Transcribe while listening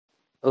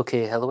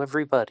Okay, hello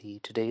everybody.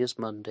 Today is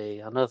Monday,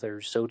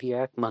 another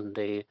Zodiac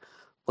Monday.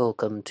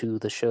 Welcome to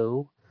the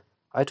show.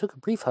 I took a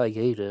brief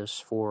hiatus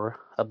for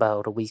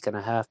about a week and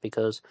a half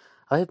because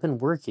I have been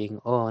working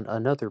on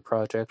another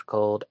project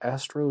called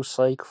Astro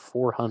Psych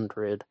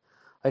 400.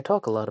 I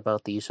talk a lot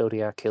about the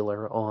Zodiac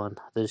Killer on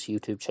this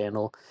YouTube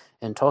channel,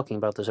 and talking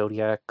about the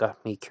Zodiac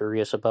got me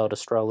curious about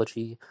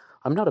astrology.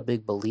 I'm not a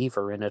big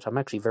believer in it, I'm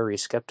actually very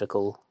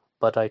skeptical,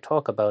 but I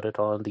talk about it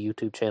on the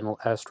YouTube channel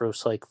Astro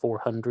Psych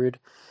 400,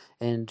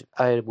 and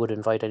I would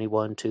invite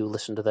anyone to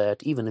listen to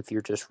that, even if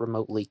you're just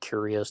remotely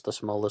curious the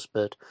smallest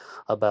bit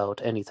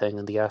about anything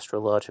in the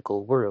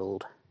astrological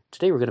world.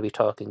 Today we're going to be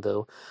talking,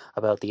 though,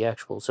 about the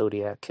actual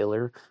Zodiac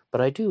Killer,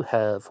 but I do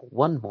have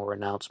one more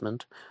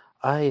announcement.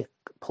 I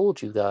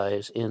polled you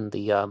guys in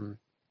the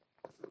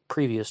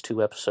previous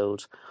two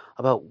episodes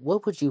about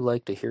what would you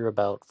like to hear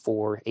about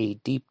for a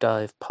deep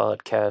dive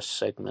podcast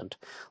segment,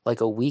 like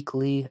a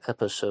weekly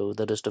episode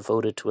that is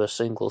devoted to a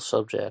single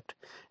subject,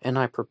 and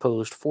I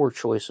proposed four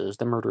choices: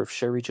 the murder of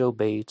Sherry Jo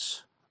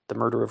Bates, the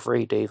murder of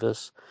Ray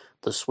Davis,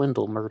 the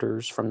Swindle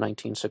murders from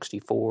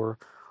 1964,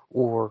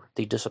 or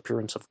the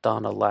disappearance of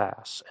Donna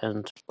Lass,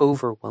 and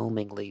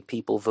overwhelmingly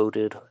people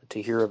voted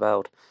to hear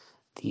about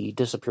the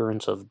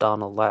disappearance of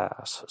Donna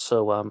Lass.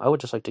 So I would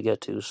just like to get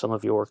to some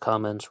of your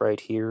comments right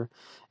here.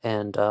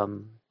 And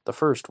the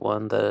first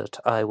one that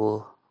I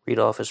will read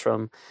off is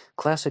from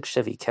Classic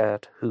Chevy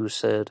Cat, who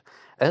said,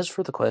 "As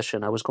for the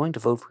question, I was going to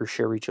vote for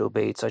Sherry Jo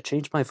Bates. I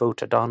changed my vote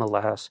to Donna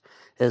Lass,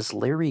 as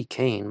Larry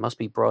Kane must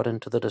be brought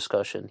into the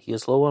discussion. He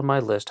is low on my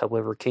list,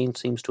 however, Kane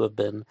seems to have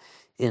been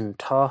in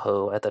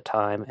Tahoe at the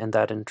time, and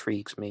that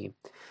intrigues me."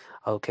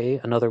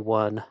 Okay, another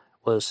one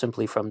was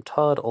simply from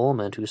Todd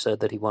Ullman, who said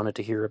that he wanted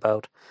to hear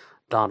about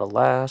Donna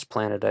Lass.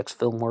 Planet X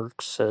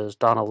Filmworks says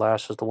Donna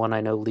Lass is the one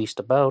I know least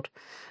about,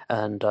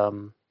 and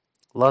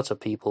lots of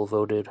people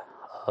voted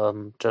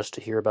just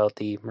to hear about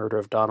the murder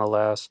of Donna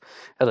Lass.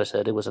 As I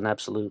said, it was an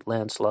absolute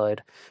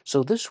landslide.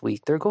 So this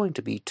week, there are going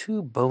to be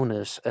two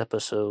bonus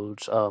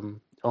episodes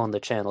on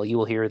the channel. You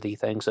will hear the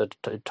things that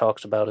it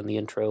talks about in the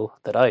intro,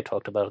 that I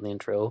talked about in the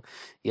intro.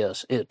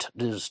 Yes, it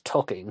is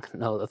talking.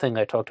 No, the thing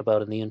I talked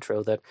about in the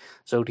intro, that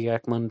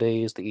Zodiac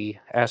Mondays, the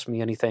Ask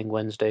Me Anything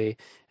Wednesday,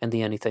 and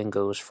the Anything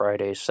Goes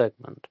Friday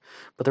segment.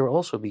 But there will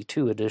also be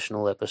two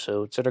additional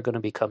episodes that are going to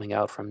be coming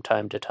out from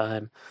time to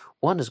time.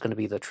 One is going to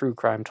be the True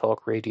Crime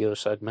Talk radio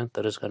segment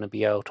that is going to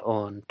be out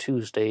on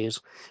Tuesdays,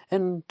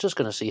 and just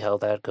going to see how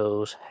that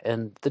goes.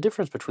 And the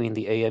difference between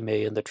the AMA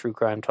and the True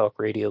Crime Talk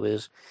radio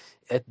is,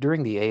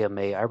 during the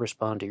AMA, I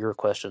respond to your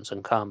questions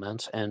and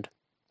comments, and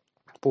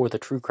for the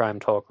True Crime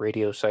Talk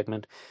radio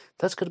segment,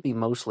 that's going to be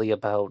mostly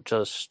about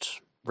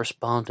just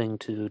responding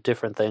to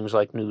different things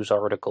like news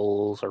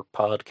articles or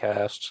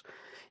podcasts,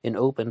 in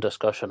open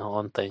discussion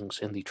on things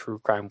in the true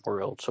crime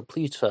world. So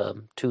please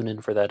tune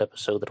in for that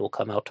episode that will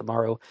come out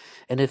tomorrow.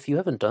 And if you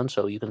haven't done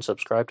so, you can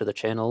subscribe to the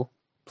channel.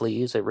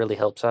 Please, it really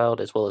helps out,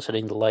 as well as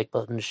hitting the like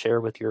button,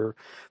 share with your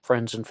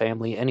friends and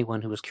family,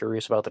 anyone who is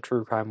curious about the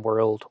true crime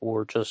world,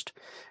 or just,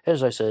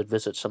 as I said,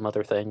 visit some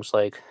other things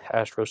like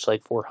Astro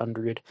Psych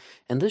 400.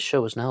 And this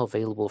show is now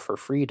available for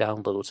free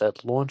downloads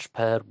at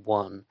Launchpad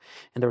 1,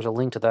 and there's a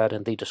link to that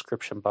in the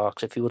description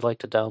box. If you would like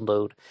to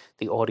download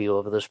the audio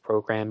of this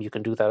program, you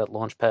can do that at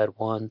Launchpad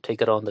 1, take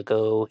it on the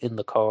go, in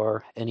the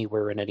car,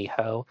 anywhere and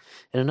anyhow.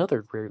 And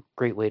another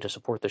great way to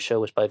support the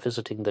show is by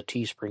visiting the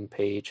Teespring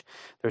page.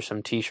 There's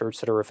some t-shirts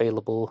that are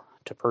available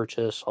to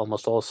purchase.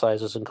 Almost all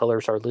sizes and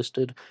colors are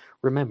listed.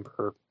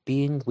 Remember,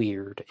 being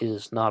weird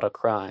is not a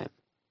crime.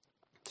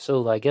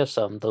 So I guess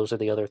those are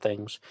the other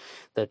things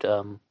that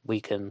we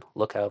can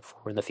look out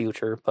for in the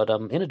future. But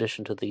in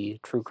addition to the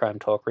True Crime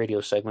Talk radio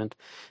segment,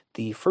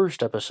 the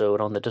first episode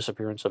on the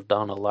disappearance of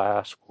Donna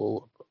Lass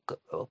will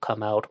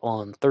come out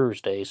on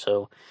Thursday.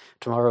 So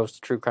tomorrow's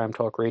True Crime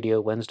Talk radio,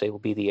 Wednesday will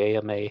be the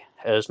AMA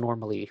as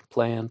normally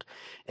planned,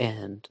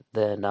 and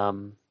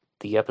then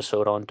the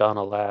episode on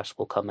Donna Lass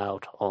will come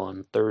out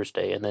on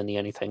Thursday, and then the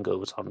Anything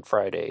Goes on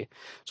Friday.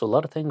 So a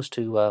lot of things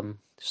to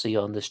see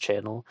on this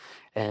channel,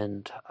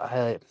 and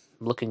I'm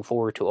looking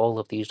forward to all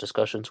of these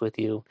discussions with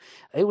you.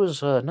 It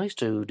was nice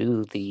to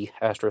do the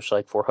Astro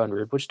Psych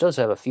 400, which does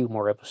have a few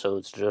more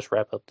episodes to just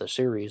wrap up the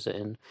series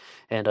in,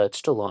 and it's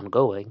still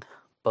ongoing,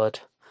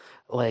 but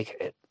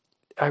like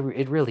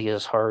it really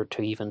is hard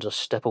to even just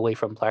step away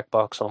from Black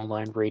Box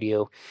Online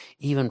Radio,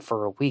 even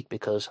for a week,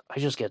 because I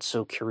just get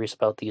so curious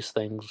about these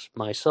things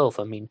myself.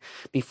 I mean,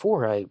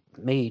 before I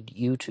made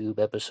YouTube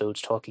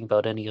episodes talking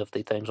about any of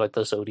the things like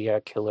the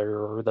Zodiac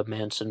Killer or the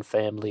Manson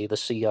family, the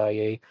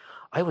CIA,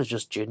 I was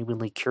just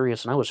genuinely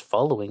curious, and I was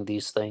following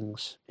these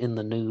things in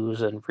the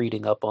news and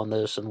reading up on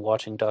this and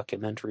watching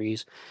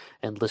documentaries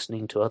and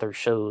listening to other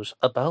shows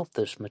about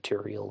this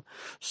material.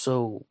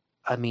 So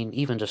I mean,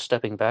 even just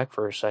stepping back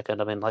for a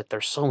second, I mean, like,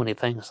 there's so many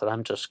things that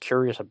I'm just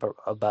curious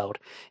about,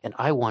 and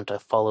I want to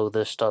follow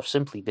this stuff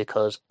simply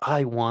because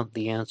I want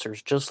the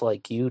answers just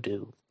like you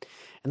do.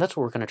 And that's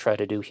what we're going to try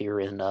to do here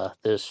in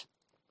this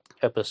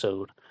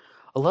episode.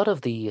 A lot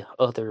of the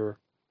other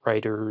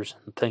writers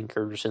and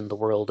thinkers in the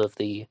world of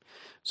the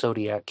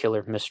Zodiac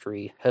Killer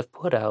mystery have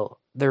put out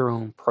their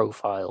own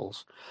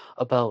profiles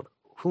about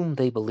whom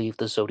they believe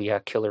the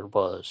Zodiac Killer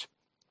was.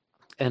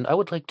 And I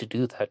would like to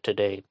do that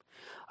today.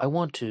 I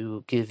want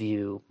to give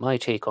you my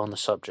take on the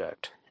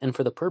subject. And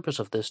for the purpose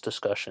of this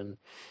discussion,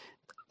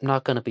 I'm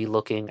not going to be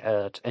looking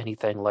at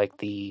anything like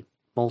the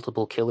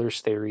multiple killers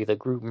theory, the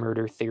group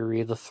murder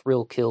theory, the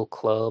thrill kill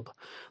club,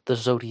 the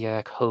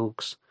Zodiac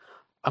hoax.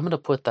 I'm going to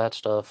put that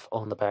stuff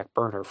on the back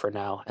burner for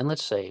now. And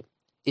let's say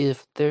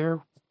if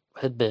there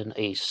had been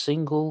a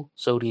single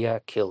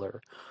Zodiac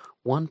killer,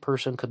 one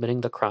person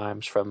committing the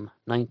crimes from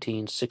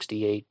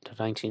 1968 to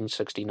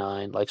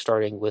 1969, like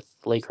starting with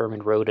Lake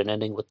Herman Road and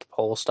ending with the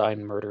Paul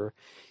Stein murder,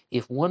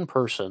 if one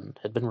person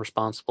had been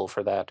responsible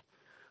for that,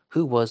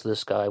 who was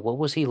this guy? What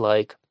was he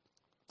like?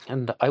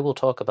 And I will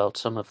talk about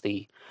some of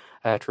the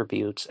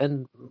attributes,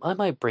 and I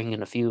might bring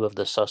in a few of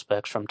the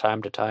suspects from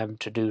time to time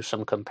to do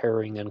some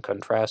comparing and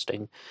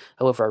contrasting.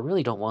 However, I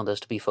really don't want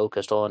this to be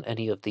focused on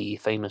any of the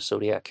famous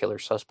Zodiac Killer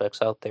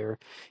suspects out there.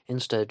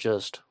 Instead,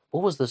 just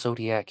what was the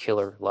Zodiac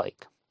Killer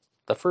like?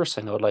 The first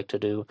thing I would like to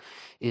do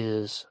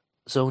is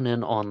zone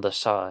in on the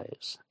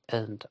size,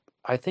 and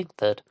I think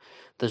that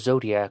the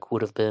Zodiac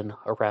would have been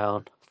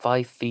around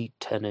 5 feet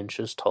 10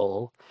 inches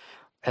tall,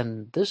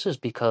 and this is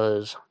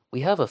because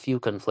we have a few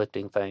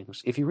conflicting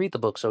things. If you read the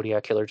book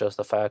Zodiac Killer Just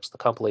the Facts, the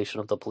compilation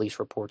of the police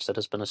reports that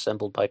has been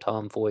assembled by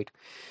Tom Voigt,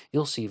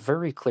 you'll see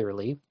very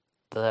clearly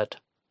that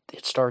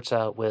it starts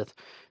out with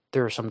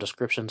there are some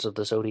descriptions of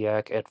the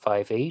Zodiac at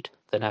 5'8".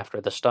 Then after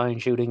the Stein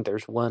shooting,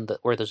 there's one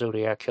where the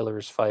Zodiac Killer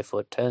is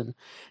 5'10",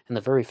 and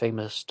the very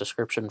famous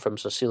description from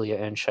Cecilia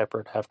Ann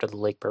Shepard after the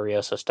Lake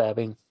Berryessa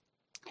stabbing,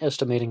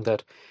 estimating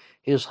that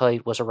his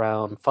height was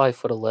around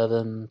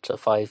 5'11" to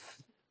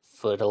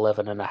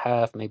 5'11 and a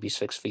half, maybe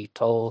 6 feet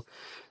tall.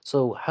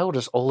 So how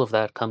does all of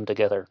that come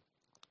together?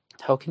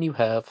 How can you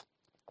have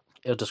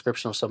a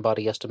description of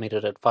somebody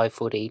estimated at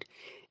 5'8"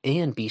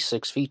 and be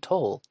 6 feet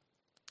tall?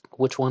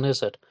 Which one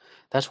is it?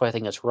 That's why I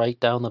think it's right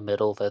down the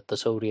middle that the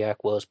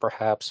Zodiac was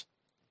perhaps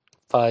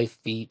 5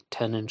 feet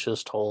 10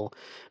 inches tall,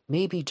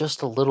 maybe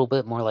just a little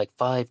bit more like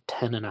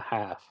 5'10 and a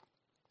half.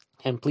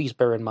 And please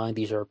bear in mind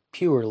these are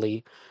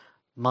purely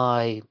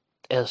my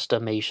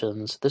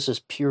estimations. This is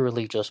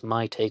purely just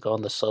my take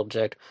on the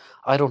subject.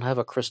 I don't have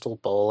a crystal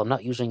ball. I'm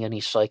not using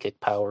any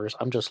psychic powers.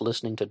 I'm just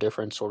listening to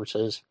different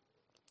sources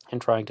and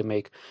trying to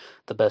make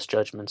the best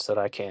judgments that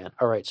I can.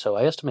 Alright, so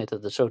I estimate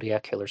that the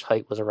Zodiac Killer's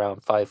height was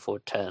around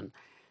 5'10".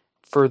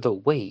 For the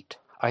weight,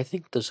 I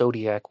think the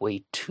Zodiac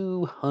weighed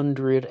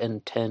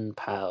 210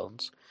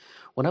 pounds.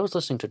 When I was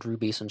listening to Drew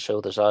Beeson's show,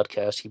 The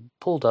Zodcast, he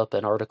pulled up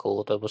an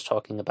article that was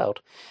talking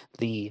about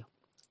the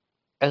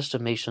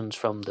estimations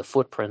from the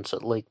footprints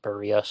at Lake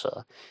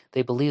Berryessa.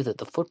 They believe that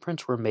the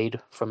footprints were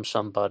made from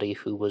somebody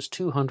who was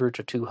 200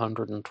 to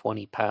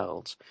 220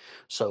 pounds.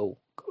 So,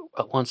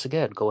 once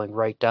again, going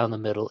right down the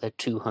middle at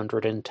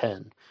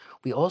 210.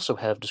 We also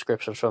have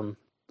descriptions from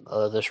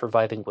the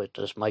surviving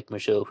witness, Mike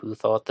Mageau, who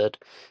thought that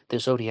the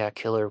Zodiac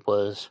Killer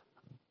was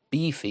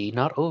beefy,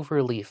 not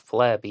overly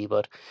flabby,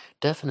 but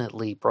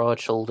definitely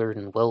broad-shouldered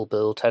and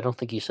well-built. I don't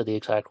think he said the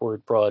exact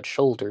word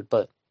broad-shouldered,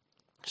 but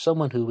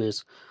someone who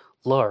is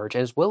large,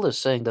 as well as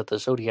saying that the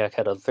Zodiac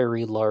had a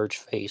very large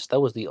face. That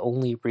was the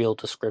only real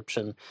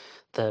description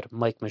that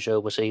Mike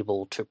Mageau was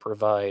able to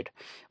provide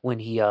when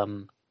he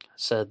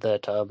said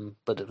that,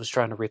 but it was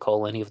trying to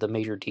recall any of the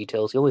major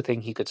details. The only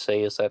thing he could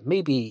say is that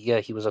maybe, yeah,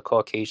 he was a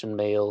Caucasian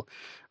male,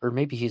 or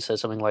maybe he said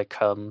something like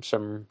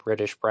some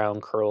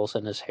reddish-brown curls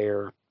in his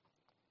hair.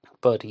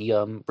 But he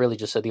really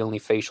just said the only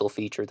facial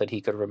feature that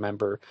he could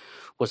remember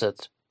was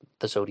that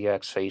the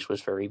Zodiac's face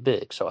was very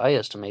big. So I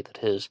estimate that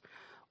his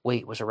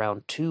weight was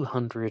around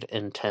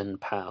 210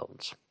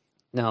 pounds.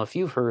 Now, if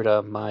you've heard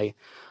my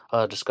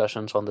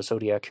discussions on the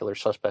Zodiac Killer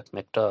suspect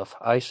McDuff,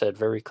 I said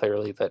very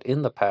clearly that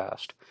in the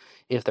past,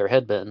 if there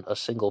had been a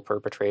single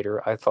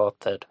perpetrator, I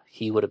thought that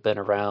he would have been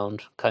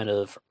around kind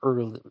of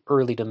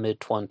early to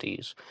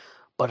mid-20s.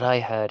 But I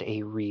had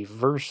a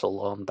reversal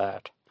on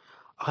that.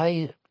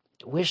 I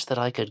wish that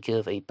I could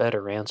give a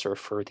better answer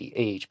for the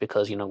age,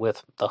 because,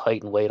 with the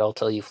height and weight, I'll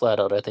tell you flat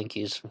out, I think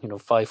he's,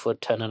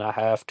 5'10 and a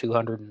half,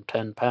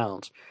 210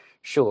 pounds.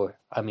 Sure,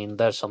 I mean,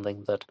 that's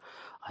something that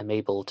I'm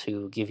able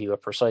to give you a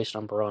precise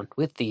number on.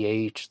 With the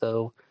age,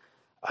 though,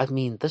 I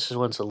mean, this is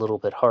one's a little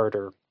bit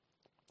harder.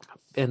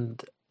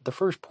 And the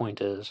first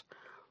point is,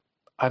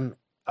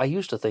 I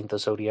used to think the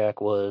Zodiac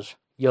was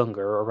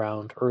younger,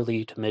 around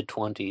early to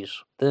mid-20s.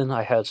 Then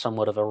I had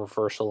somewhat of a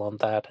reversal on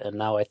that, and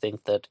now I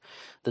think that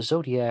the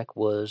Zodiac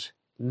was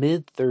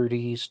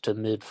mid-30s to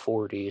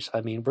mid-40s.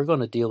 I mean, we're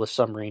going to deal with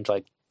some range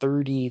like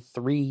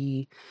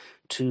 33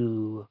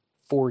 to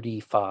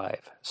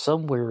 45,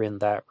 somewhere in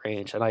that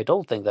range, and I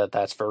don't think that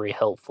that's very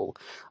helpful.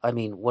 I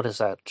mean, what is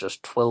that,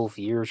 just 12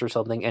 years or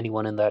something?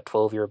 Anyone in that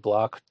 12-year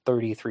block,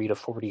 33 to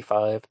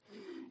 45?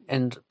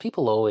 And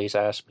people always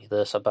ask me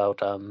this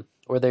about,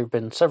 or there have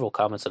been several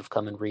comments that have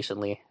come in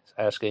recently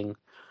asking,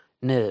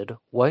 Ned,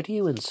 why do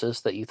you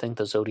insist that you think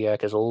the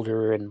Zodiac is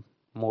older and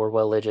more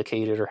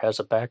well-educated or has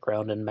a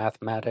background in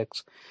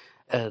mathematics,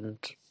 and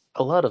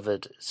a lot of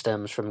it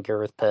stems from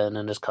Gareth Penn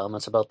and his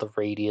comments about the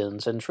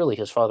radians, and it's really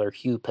his father,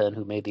 Hugh Penn,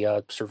 who made the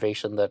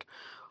observation that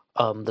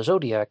the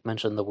Zodiac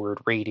mentioned the word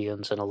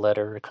radians in a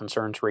letter. It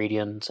concerns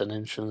radians and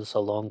inches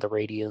along the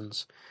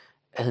radians,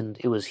 and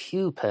it was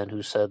Hugh Penn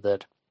who said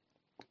that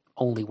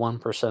only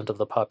 1% of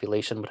the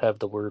population would have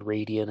the word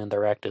radian in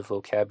their active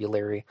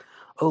vocabulary.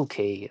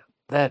 Okay,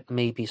 that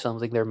may be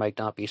something, there might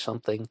not be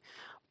something,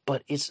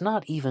 but it's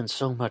not even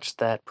so much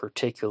that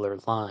particular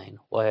line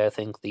why I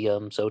think the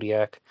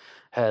Zodiac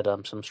had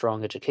some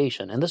strong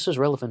education, and this is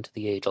relevant to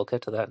the age. I'll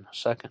get to that in a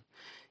second.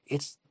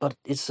 But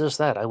it's just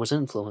that I was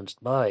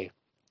influenced by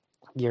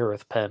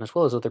Gareth Penn, as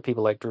well as other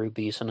people like Drew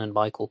Beeson and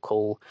Michael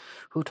Cole,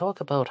 who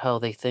talk about how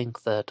they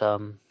think that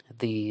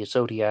the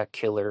Zodiac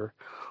Killer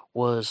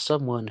was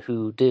someone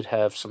who did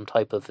have some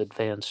type of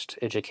advanced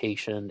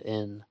education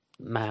in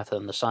math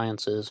and the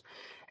sciences.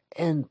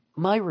 And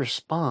my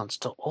response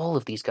to all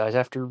of these guys,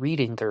 after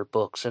reading their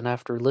books and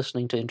after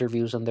listening to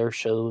interviews on their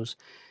shows,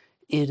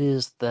 it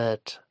is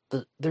that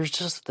there's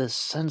just this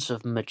sense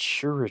of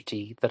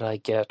maturity that I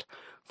get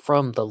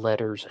from the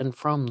letters and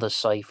from the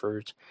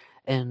ciphers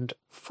and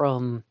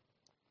from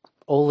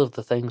all of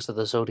the things that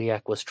the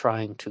Zodiac was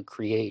trying to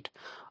create.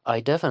 I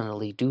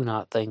definitely do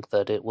not think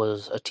that it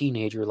was a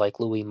teenager like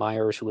Louis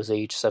Myers who was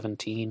age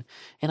 17,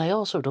 and I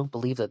also don't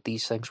believe that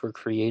these things were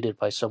created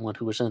by someone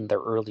who was in their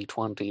early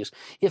 20s,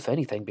 if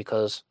anything,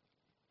 because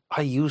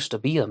I used to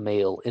be a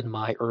male in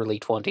my early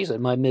 20s,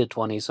 in my mid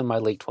 20s, in my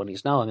late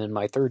 20s. Now I'm in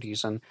my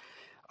 30s, and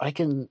I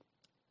can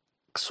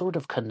sort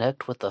of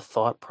connect with the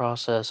thought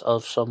process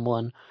of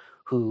someone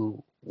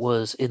who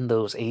was in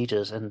those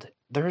ages, and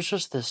there's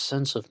just this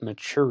sense of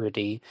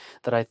maturity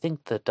that I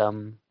think that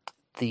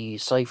the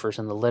ciphers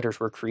and the letters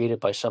were created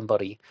by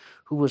somebody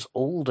who was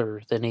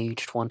older than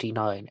age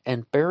 29.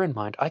 And bear in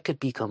mind, I could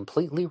be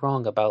completely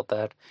wrong about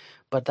that,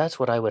 but that's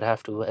what I would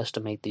have to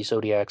estimate the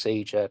Zodiac's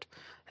age at.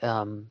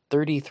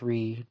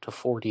 33 to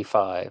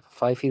 45,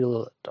 5 feet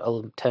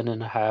 10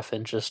 and a half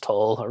inches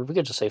tall, or we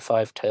could just say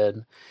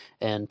 5'10",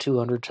 and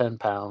 210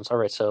 pounds. All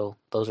right, so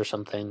those are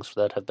some things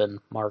that have been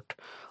marked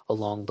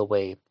along the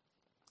way.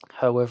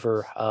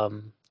 However,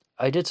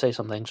 I did say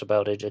some things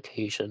about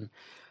education,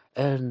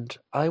 and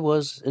I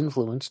was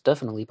influenced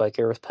definitely by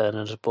Gareth Penn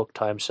and his book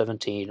Time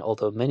 17,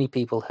 although many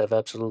people have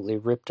absolutely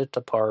ripped it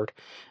apart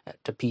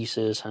to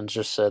pieces and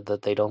just said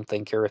that they don't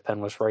think Gareth Penn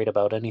was right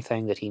about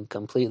anything, that he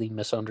completely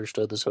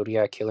misunderstood the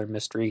Zodiac Killer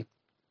mystery.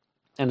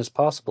 And it's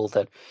possible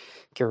that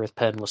Gareth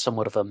Penn was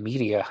somewhat of a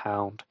media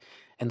hound,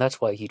 and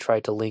that's why he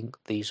tried to link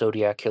the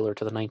Zodiac Killer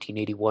to the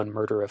 1981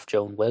 murder of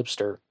Joan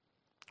Webster,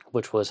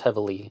 which was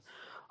heavily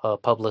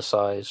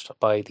publicized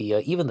by the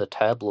even the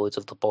tabloids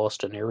of the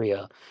Boston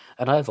area.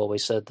 And I've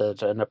always said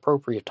that an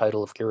appropriate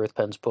title of Gareth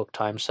Penn's book,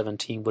 Time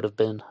 17, would have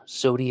been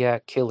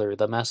Zodiac Killer,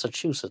 the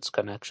Massachusetts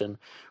Connection.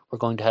 We're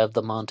going to have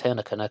the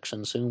Montana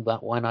Connection soon,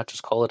 but why not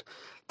just call it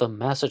the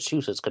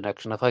Massachusetts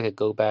Connection? If I could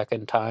go back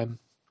in time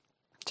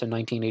to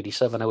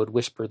 1987, I would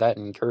whisper that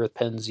in Gareth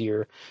Penn's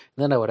ear,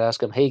 and then I would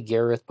ask him, "Hey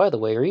Gareth, by the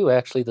way, are you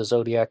actually the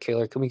Zodiac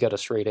Killer? Can we get a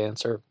straight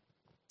answer?"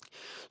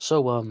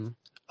 So,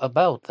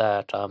 about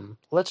that,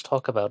 let's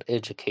talk about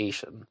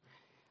education.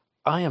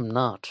 I am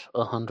not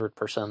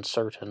 100%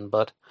 certain,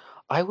 but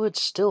I would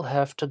still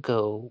have to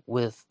go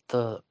with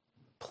the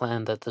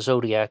plan that the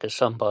Zodiac is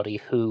somebody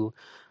who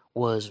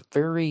was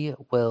very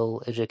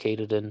well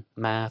educated in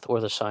math or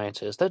the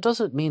sciences. That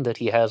doesn't mean that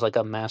he has like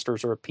a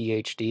master's or a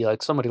PhD,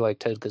 like somebody like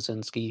Ted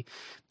Kaczynski,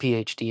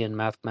 PhD in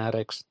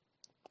mathematics.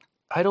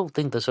 I don't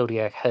think the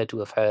Zodiac had to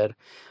have had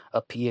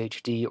a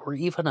PhD or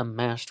even a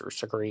master's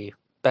degree.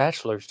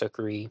 Bachelor's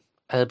degree,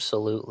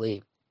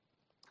 absolutely.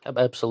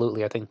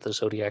 Absolutely, I think the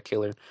Zodiac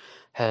Killer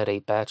had a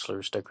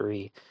bachelor's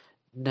degree.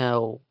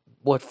 Now,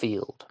 what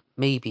field?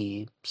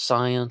 Maybe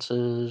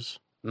sciences,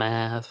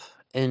 math,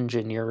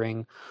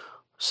 engineering,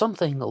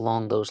 something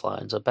along those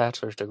lines, a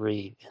bachelor's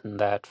degree in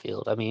that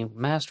field. I mean,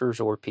 master's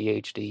or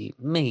PhD,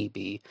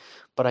 maybe,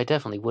 but I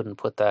definitely wouldn't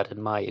put that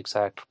in my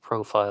exact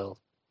profile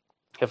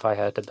if I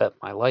had to bet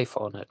my life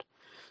on it.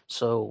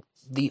 So,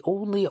 the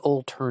only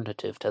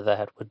alternative to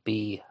that would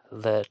be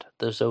that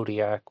the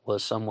Zodiac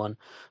was someone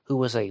who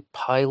was a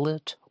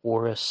pilot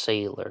or a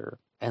sailor.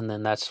 And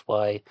then that's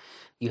why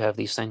you have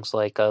these things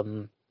like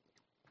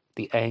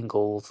the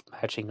angles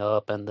matching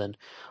up, and then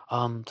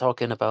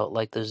talking about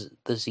like the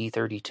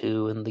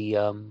Z32 and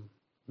the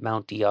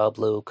Mount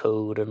Diablo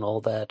code and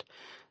all that.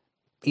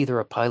 Either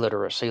a pilot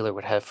or a sailor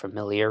would have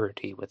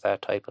familiarity with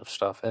that type of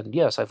stuff. And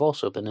yes, I've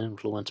also been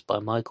influenced by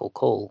Michael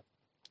Cole,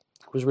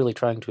 who was really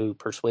trying to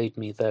persuade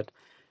me that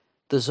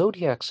the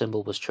Zodiac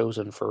symbol was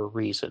chosen for a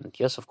reason.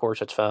 Yes, of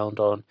course, it's found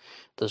on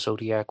the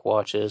Zodiac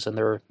watches,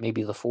 and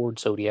maybe the Ford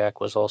Zodiac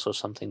was also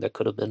something that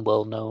could have been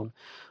well known.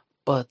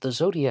 But the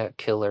Zodiac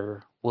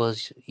Killer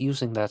was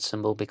using that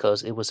symbol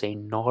because it was a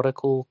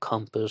nautical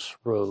compass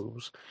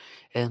rose,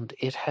 and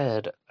it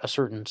had a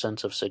certain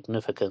sense of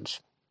significance.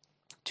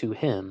 to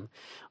him.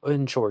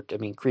 In short, I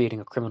mean, creating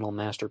a criminal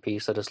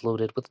masterpiece that is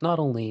loaded with not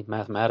only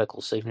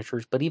mathematical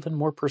signatures, but even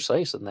more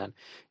precise than that,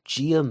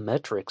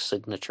 geometric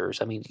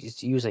signatures. I mean,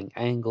 he's using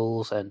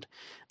angles, and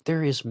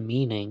there is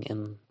meaning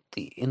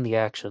in the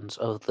actions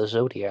of the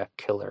Zodiac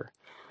Killer.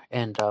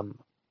 And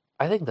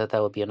I think that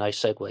that would be a nice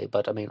segue,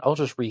 but I mean, I'll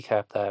just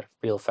recap that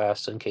real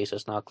fast in case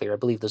it's not clear. I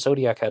believe the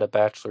Zodiac had a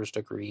bachelor's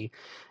degree,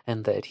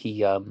 and that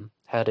he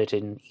had it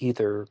in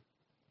either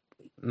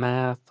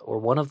math or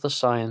one of the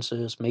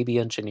sciences, maybe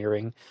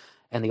engineering,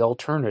 and the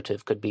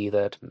alternative could be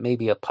that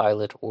maybe a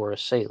pilot or a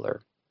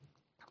sailor.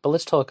 But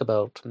let's talk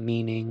about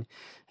meaning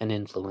and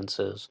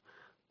influences,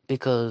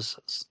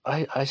 because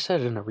I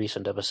said in a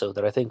recent episode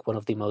that I think one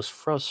of the most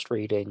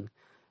frustrating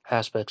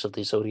aspects of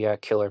the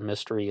Zodiac Killer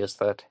mystery is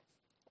that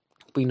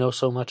we know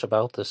so much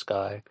about this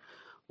guy.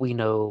 We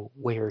know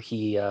where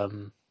he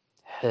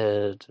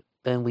had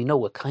been. We know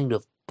what kind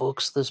of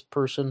books this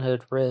person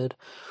had read.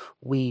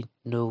 We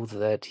know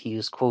that he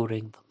is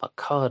quoting the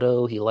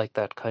Mikado. He liked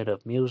that kind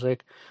of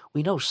music.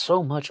 We know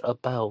so much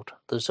about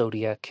the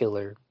Zodiac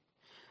Killer.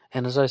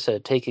 And as I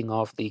said, taking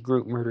off the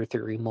group murder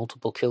theory,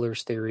 multiple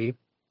killers theory,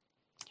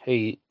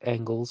 hey,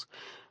 angles,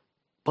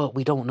 but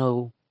we don't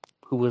know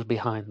who was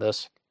behind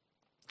this.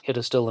 It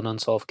is still an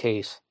unsolved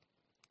case.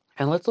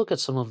 And let's look at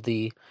some of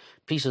the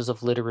pieces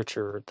of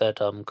literature that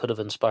could have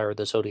inspired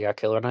the Zodiac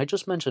Killer. And I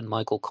just mentioned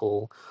Michael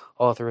Cole,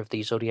 author of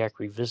the Zodiac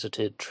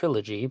Revisited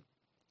trilogy.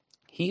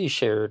 He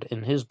shared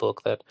in his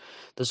book that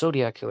the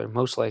Zodiac Killer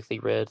most likely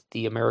read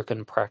The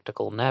American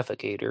Practical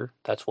Navigator.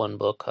 That's one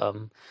book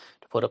to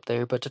put up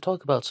there. But to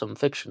talk about some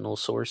fictional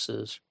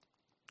sources,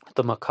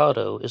 The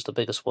Mikado is the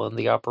biggest one,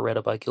 the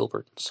operetta by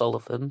Gilbert and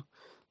Sullivan.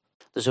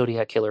 The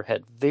Zodiac Killer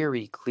had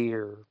very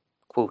clear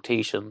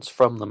quotations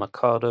from the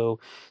Mikado.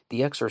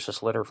 The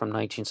Exorcist letter from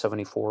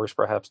 1974 is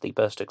perhaps the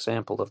best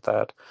example of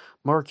that.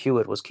 Mark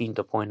Hewitt was keen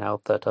to point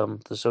out that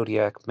the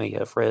Zodiac may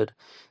have read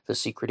The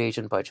Secret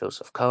Agent by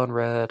Joseph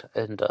Conrad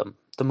and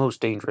The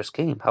Most Dangerous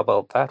Game. How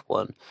about that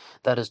one?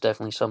 That is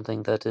definitely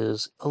something that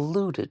is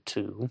alluded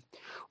to.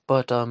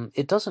 But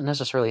it doesn't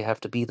necessarily have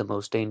to be The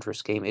Most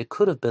Dangerous Game. It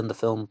could have been the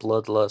film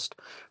Bloodlust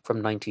from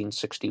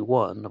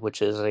 1961, which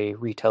is a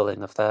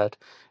retelling of that.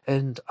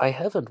 And I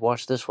haven't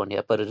watched this one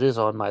yet, but it is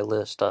on my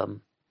list.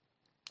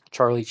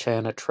 Charlie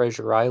Chan at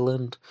Treasure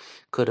Island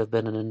could have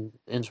been an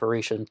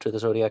inspiration to the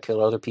Zodiac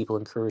Killer. Other people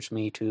encouraged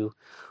me to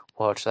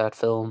watch that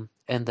film.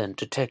 And then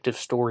Detective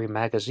Story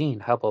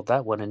Magazine. How about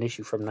that one? An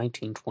issue from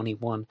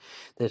 1921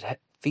 that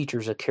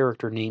features a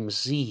character named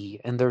Z,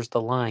 and there's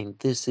the line,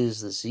 "This is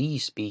Z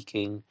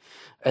speaking."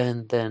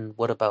 And then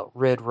what about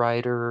Red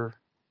Rider?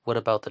 What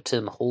about the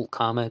Tim Holt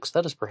comics?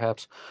 That is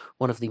perhaps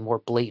one of the more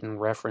blatant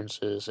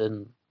references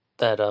in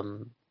that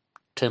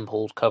Tim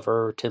Holt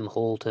cover, Tim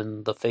Holt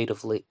and the fate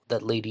of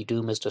that Lady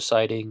Doom is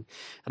deciding.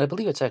 And I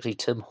believe it's actually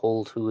Tim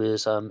Holt who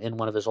is in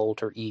one of his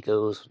alter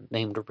egos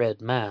named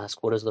Red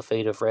Mask. What is the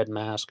fate of Red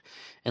Mask?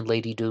 And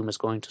Lady Doom is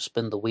going to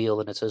spin the wheel,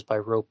 and it says by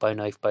rope, by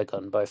knife, by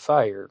gun, by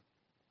fire.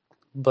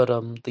 But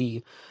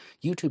the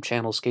YouTube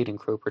channel Skating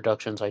Crow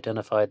Productions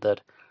identified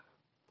that,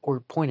 or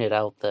pointed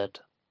out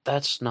that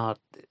that's not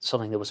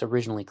something that was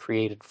originally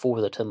created for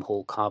the Tim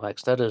Holt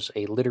comics. That is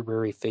a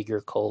literary figure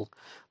called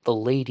the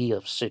Lady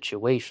of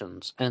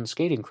Situations, and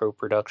Skating Crow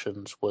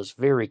Productions was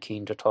very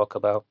keen to talk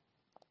about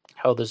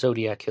how the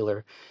Zodiac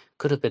Killer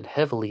could have been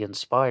heavily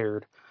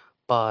inspired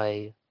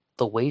by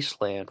The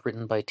Wasteland,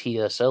 written by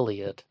T.S.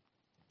 Eliot.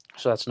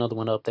 So that's another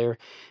one up there.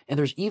 And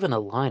there's even a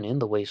line in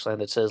The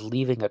Wasteland that says,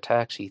 leaving a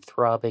taxi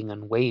throbbing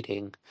and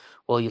waiting.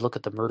 Well, you look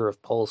at the murder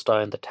of Paul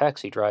Stein, the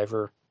taxi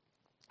driver,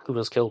 who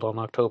was killed on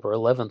October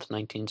 11th,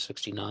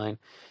 1969.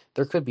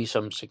 There could be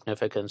some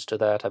significance to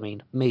that. I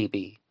mean,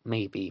 maybe.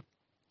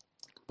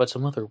 But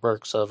some other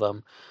works of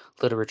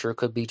literature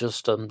could be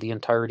just the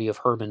entirety of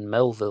Herman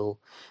Melville,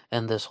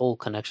 and this whole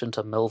connection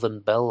to Melvin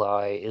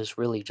Belli is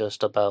really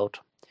just about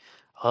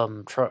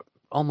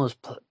almost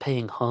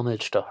paying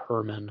homage to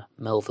Herman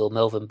Melville.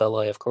 Melvin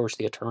Belli, of course,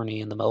 the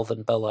attorney in the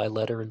Melvin Belli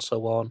letter and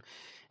so on.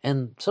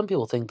 And some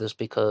people think this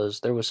because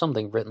there was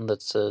something written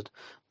that said,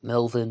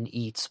 Melvin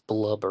eats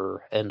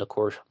blubber. And of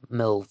course,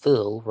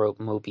 Melville wrote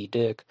Moby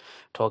Dick,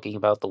 talking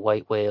about the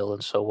white whale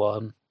and so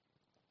on.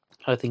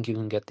 I think you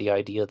can get the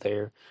idea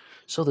there.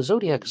 So the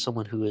Zodiac is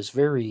someone who is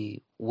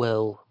very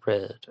well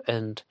read,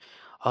 and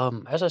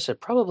as I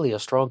said, probably a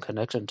strong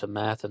connection to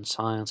math and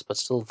science, but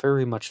still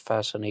very much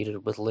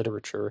fascinated with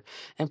literature,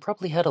 and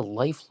probably had a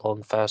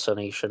lifelong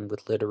fascination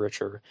with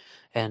literature.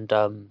 And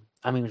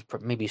I mean,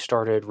 maybe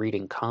started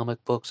reading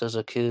comic books as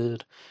a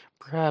kid,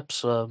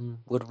 perhaps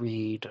would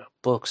read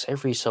books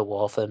every so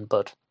often,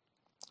 but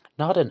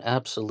not an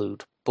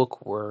absolute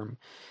bookworm.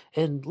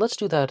 And let's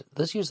do that.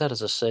 Let's use that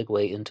as a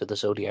segue into the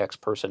Zodiac's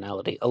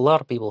personality. A lot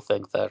of people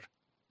think that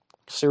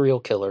serial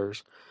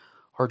killers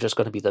are just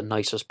going to be the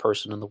nicest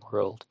person in the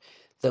world.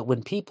 That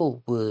when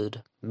people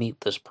would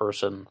meet this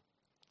person,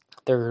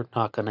 they're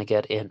not going to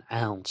get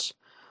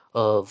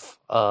of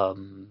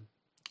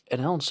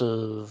an ounce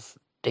of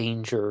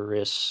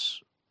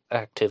dangerous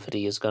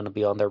activity is going to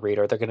be on their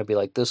radar. They're going to be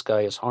like, this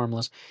guy is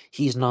harmless.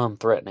 He's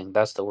non-threatening.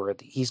 That's the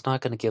word. He's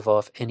not going to give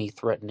off any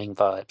threatening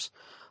vibes.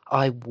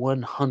 I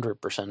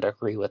 100%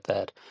 agree with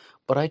that.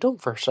 But I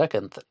don't for a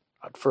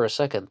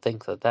second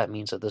think that that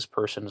means that this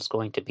person is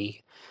going to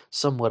be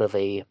somewhat of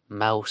a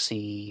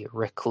mousy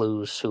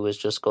recluse who is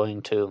just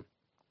going to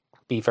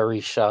be very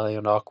shy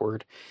and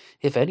awkward.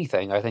 If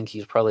anything, I think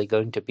he's probably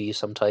going to be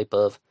some type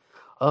of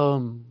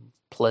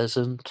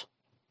pleasant,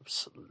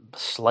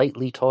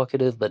 slightly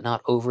talkative but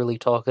not overly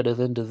talkative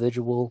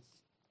individual.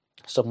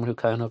 Someone who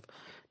kind of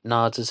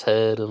nods his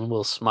head and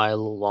will smile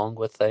along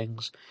with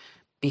things.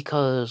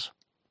 Because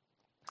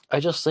I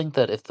just think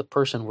that if the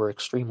person were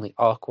extremely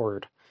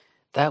awkward,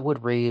 that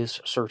would raise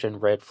certain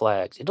red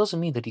flags. It doesn't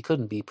mean that he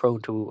couldn't be prone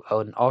to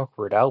an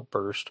awkward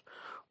outburst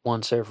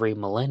once every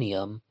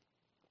millennium,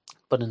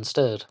 but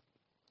instead,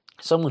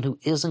 someone who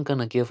isn't going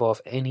to give off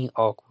any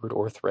awkward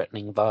or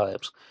threatening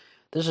vibes.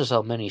 This is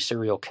how many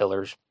serial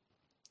killers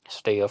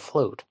stay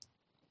afloat.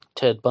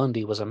 Ted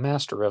Bundy was a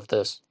master of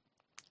this,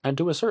 and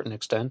to a certain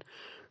extent,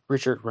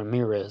 Richard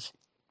Ramirez.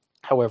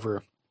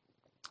 However,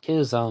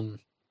 his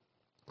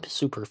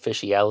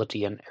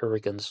superficiality and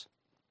arrogance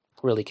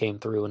really came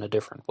through in a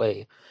different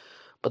way.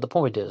 But the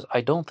point is,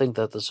 I don't think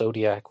that the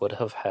Zodiac would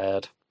have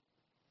had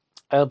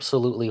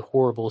absolutely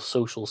horrible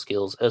social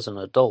skills as an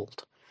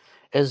adult.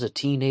 As a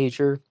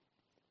teenager,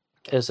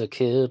 as a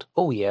kid,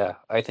 oh yeah,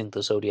 I think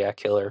the Zodiac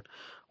Killer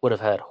would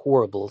have had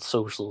horrible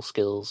social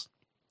skills.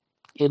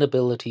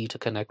 Inability to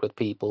connect with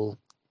people,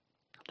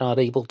 not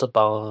able to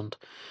bond,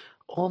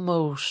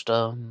 almost,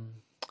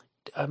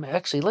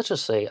 actually, let's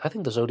just say, I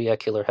think the Zodiac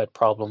Killer had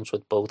problems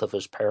with both of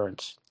his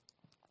parents.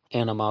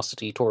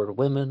 Animosity toward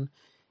women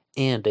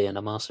and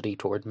animosity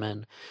toward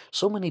men.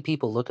 So many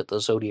people look at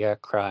the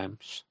Zodiac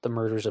crimes, the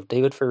murders of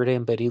David Faraday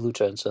and Betty Lou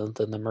Jensen,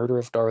 then the murder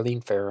of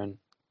Darlene Ferrin,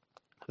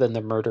 then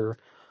the murder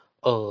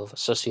of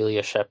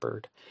Cecilia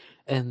Shepard,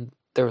 and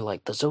they're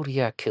like, the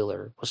Zodiac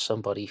Killer was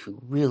somebody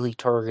who really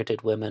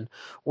targeted women,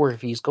 or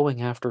if he's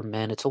going after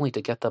men, it's only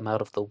to get them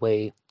out of the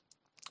way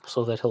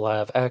so that he'll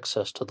have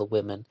access to the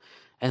women.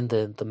 And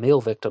then the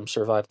male victim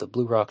survived the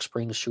Blue Rock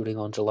Springs shooting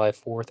on July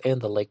 4th and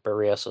the Lake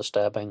Berryessa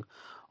stabbing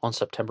on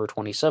September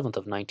 27th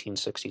of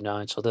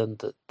 1969. So then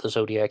the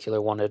Zodiac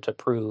Killer wanted to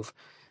prove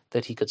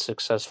that he could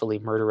successfully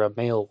murder a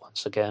male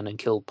once again and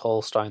kill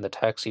Paul Stein, the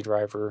taxi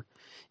driver,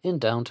 in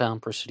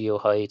downtown Presidio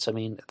Heights. I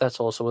mean, that's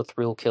also a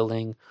thrill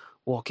killing,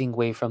 walking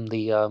away from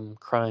the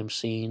crime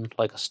scene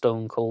like a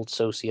stone-cold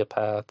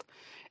sociopath.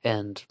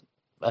 And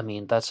I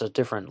mean, that's a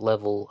different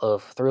level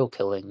of thrill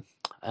killing.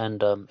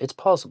 And it's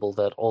possible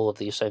that all of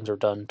these things are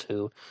done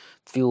to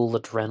fuel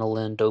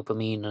adrenaline,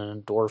 dopamine,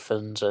 and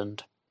endorphins,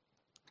 and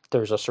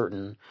there's a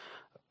certain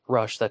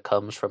rush that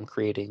comes from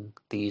creating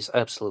these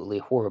absolutely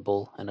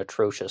horrible and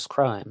atrocious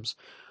crimes.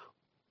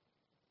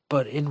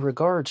 But in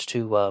regards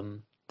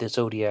to the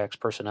Zodiac's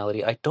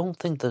personality, I don't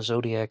think the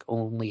Zodiac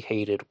only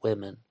hated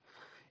women.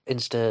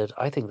 Instead,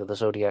 I think that the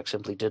Zodiac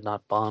simply did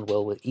not bond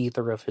well with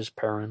either of his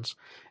parents.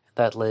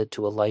 That led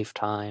to a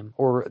lifetime,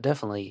 or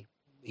definitely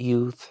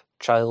youth,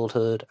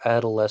 childhood,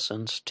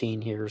 adolescence,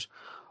 teen years.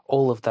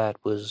 All of that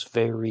was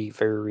very,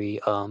 very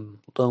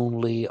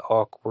lonely,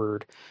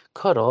 awkward,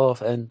 cut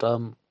off, and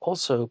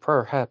also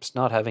perhaps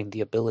not having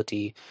the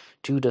ability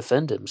to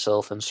defend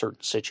himself in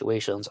certain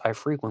situations. I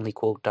frequently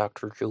quote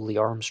Dr. Julie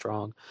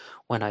Armstrong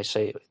when I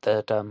say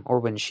that, or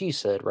when she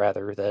said,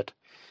 rather, that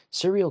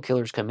serial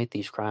killers commit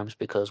these crimes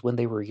because when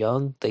they were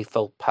young, they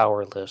felt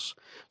powerless.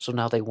 So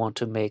now they want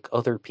to make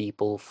other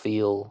people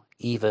feel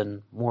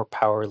even more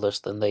powerless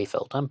than they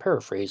felt. I'm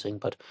paraphrasing,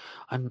 but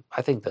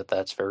I think that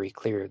that's very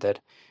clear that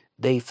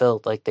they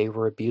felt like they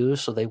were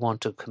abused, so they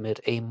want to commit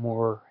a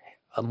more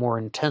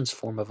intense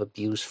form of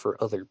abuse for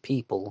other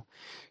people.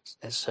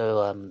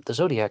 So the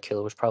Zodiac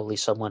Killer was probably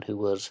someone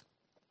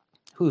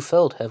who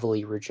felt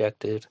heavily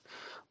rejected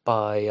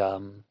by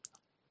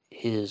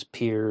his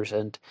peers,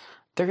 and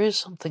there is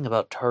something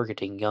about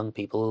targeting young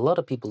people. A lot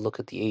of people look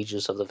at the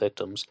ages of the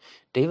victims.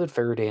 David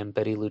Faraday and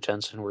Betty Lou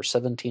Jensen were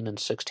 17 and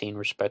 16,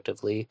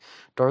 respectively.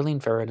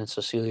 Darlene Ferrin and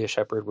Cecilia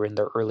Shepard were in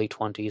their early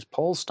 20s.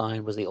 Paul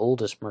Stein was the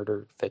oldest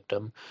murder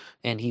victim,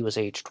 and he was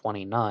age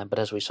 29. But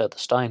as we said, the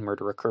Stein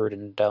murder occurred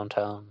in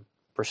downtown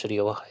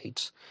Presidio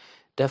Heights.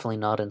 Definitely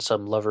not in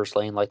some lover's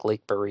lane like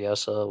Lake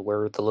Berryessa,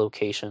 where the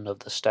location of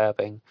the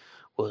stabbing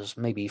was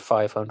maybe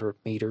 500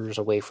 meters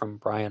away from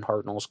Brian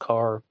Hartnell's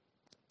car.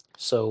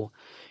 So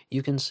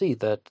you can see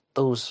that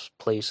those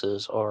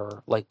places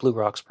are like Blue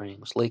Rock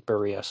Springs, Lake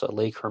Berryessa,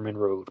 Lake Herman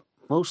Road,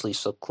 mostly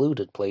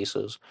secluded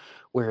places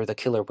where the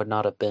killer would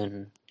not have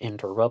been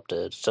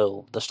interrupted.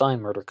 So the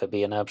Stein murder could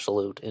be an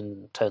absolute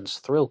intense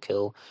thrill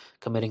kill,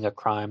 committing a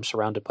crime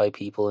surrounded by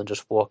people and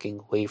just walking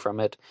away from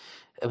it.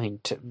 I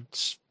mean,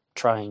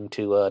 trying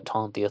to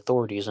taunt the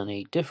authorities in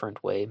a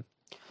different way.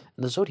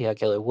 And the Zodiac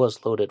Killer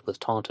was loaded with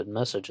taunted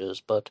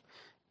messages, but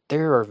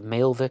there are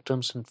male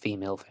victims and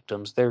female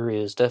victims. There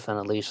is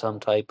definitely some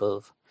type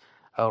of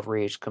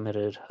outrage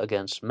committed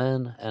against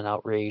men and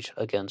outrage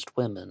against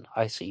women.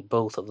 I see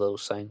both of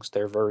those things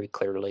there very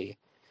clearly.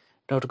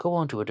 Now, to go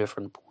on to a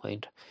different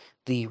point,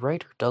 The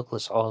writer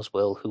Douglas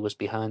Oswell, who was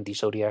behind the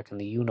Zodiac and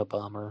the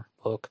Unabomber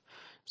book,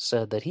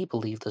 said that he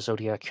believed the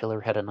Zodiac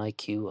Killer had an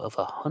IQ of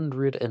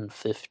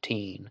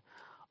 115.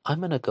 I'm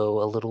going to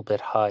go a little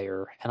bit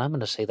higher, and I'm going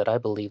to say that I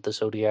believe the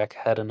Zodiac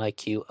had an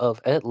IQ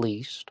of at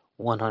least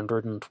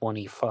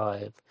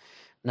 125.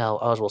 Now,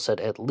 Oswald said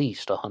at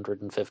least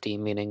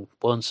 115, meaning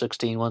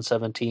 116,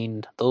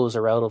 117, those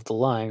are out of the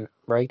line,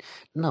 right?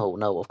 No,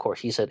 no, of course,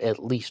 he said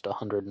at least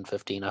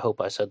 115. I hope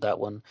I said that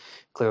one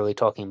clearly,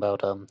 talking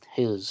about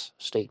his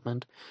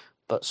statement.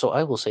 But so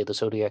I will say the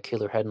Zodiac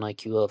Killer had an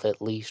IQ of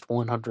at least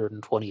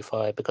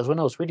 125, because when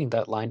I was reading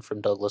that line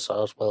from Douglas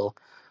Oswell,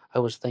 I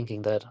was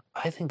thinking that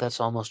I think that's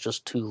almost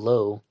just too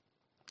low.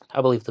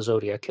 I believe the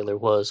Zodiac Killer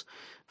was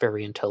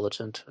very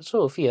intelligent,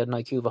 so if he had an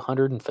IQ of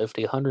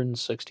 150,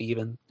 160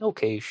 even,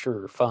 okay,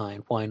 sure,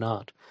 fine, why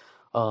not?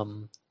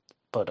 Um,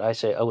 but I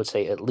would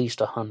say at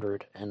least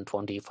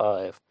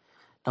 125.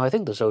 Now, I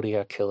think the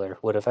Zodiac Killer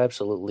would have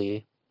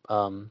absolutely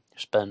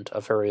spent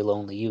a very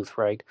lonely youth,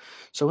 right?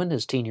 So in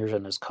his teen years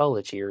and his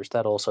college years,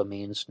 that also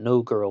means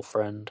no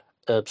girlfriend.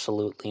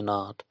 Absolutely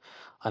not.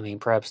 I mean,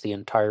 perhaps the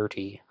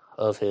entirety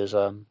of his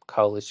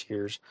college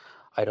years,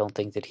 I don't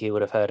think that he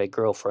would have had a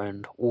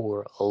girlfriend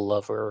or a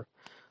lover.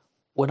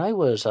 When I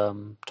was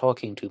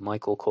talking to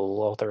Michael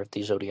Cole, author of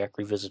the Zodiac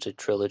Revisited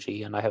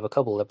trilogy, and I have a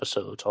couple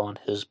episodes on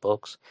his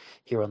books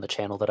here on the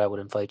channel that I would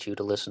invite you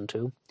to listen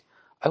to,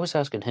 I was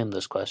asking him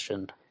this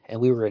question, and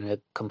we were in a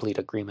complete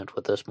agreement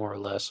with this, more or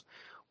less.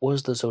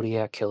 Was the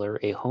Zodiac Killer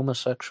a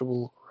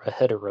homosexual or a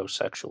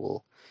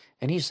heterosexual?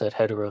 And he said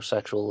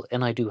heterosexual,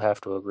 and I do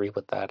have to agree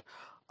with that.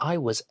 I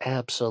was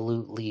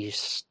absolutely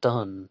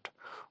stunned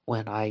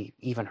when I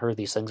even heard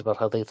these things about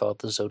how they thought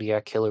the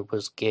Zodiac Killer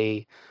was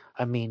gay.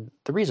 I mean,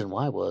 the reason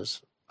why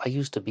was I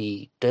used to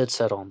be dead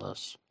set on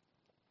this,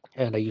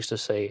 and I used to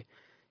say,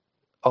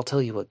 I'll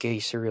tell you what gay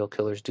serial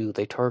killers do.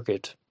 They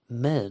target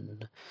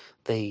men.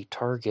 They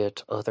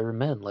target other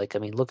men. Like, I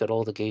mean, look at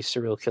all the gay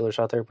serial killers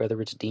out there,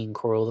 whether it's Dean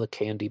Corll, the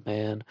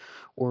Candyman,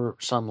 or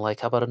some like,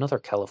 how about another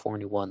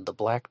California one, the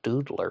Black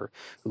Doodler,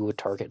 who would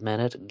target men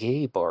at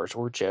gay bars,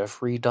 or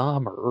Jeffrey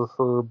Dahmer, or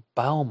Herb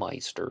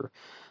Baumeister,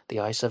 the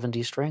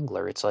I-70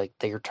 Strangler. It's like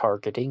they're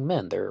targeting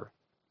men. They're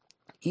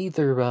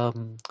either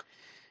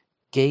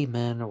gay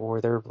men or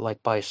they're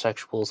like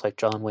bisexuals like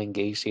John Wayne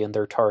Gacy, and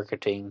they're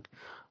targeting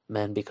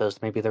men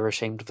because maybe they're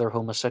ashamed of their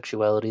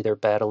homosexuality, they're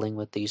battling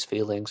with these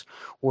feelings,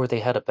 or they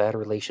had a bad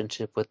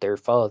relationship with their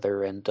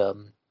father and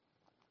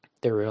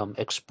they're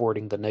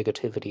exporting the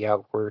negativity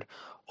outward.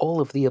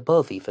 All of the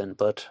above, even,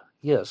 but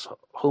yes,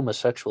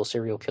 homosexual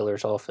serial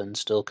killers often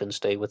still can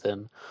stay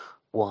within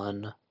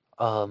one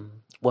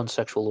one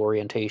sexual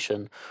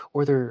orientation,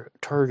 or they're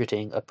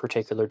targeting a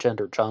particular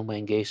gender. John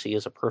Wayne Gacy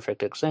is a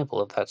perfect example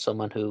of that.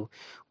 Someone who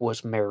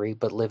was married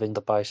but living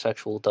the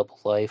bisexual double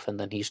life, and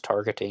then he's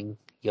targeting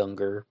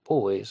younger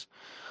boys.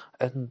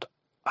 And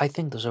I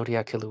think the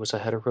Zodiac Killer was a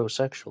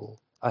heterosexual.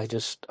 I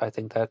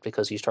think that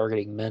because he's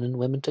targeting men and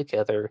women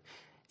together,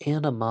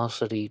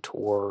 animosity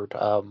toward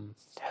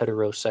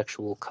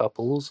heterosexual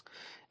couples,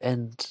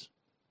 and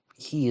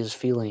he is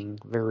feeling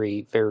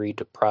very, very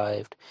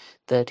deprived,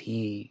 that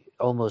he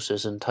almost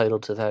is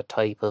entitled to that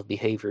type of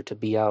behavior to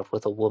be out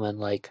with a woman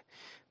like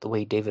the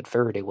way David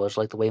Faraday was,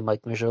 like the way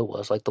Mike Migeau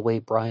was, like the way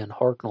Brian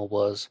Hartnell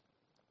was.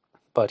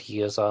 But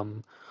he is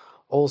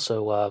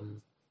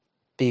also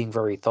being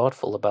very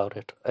thoughtful about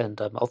it.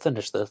 And I'll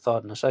finish the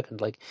thought in a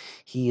second. Like,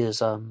 he is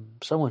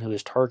someone who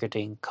is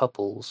targeting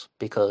couples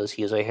because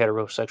he is a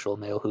heterosexual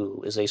male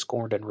who is a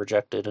scorned and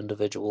rejected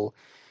individual.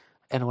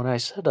 And when I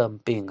said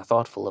being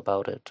thoughtful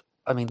about it,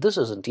 I mean, this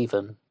isn't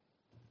even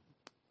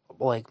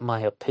like my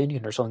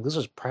opinion or something. This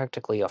is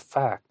practically a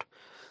fact.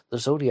 The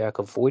Zodiac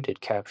avoided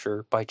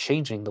capture by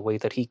changing the way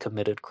that he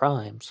committed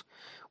crimes,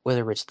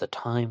 whether it's the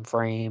time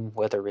frame,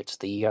 whether it's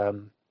the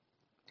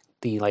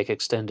like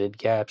extended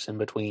gaps in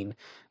between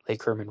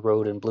Lake Herman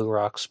Road and Blue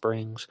Rock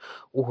Springs,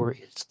 or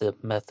it's the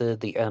method,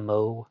 the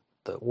MO,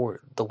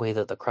 the way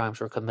that the crimes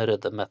were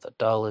committed, the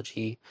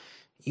methodology,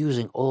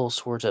 using all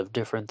sorts of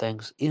different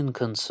things,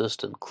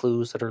 inconsistent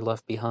clues that are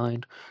left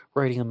behind,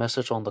 writing a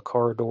message on the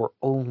car door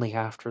only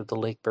after the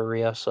Lake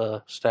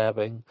Berryessa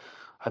stabbing.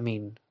 I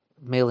mean,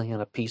 mailing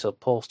in a piece of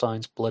Paul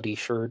Stein's bloody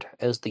shirt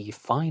as the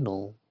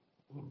final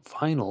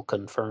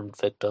confirmed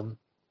victim.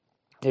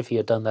 If he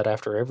had done that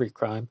after every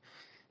crime,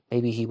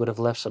 maybe he would have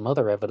left some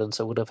other evidence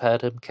that would have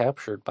had him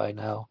captured by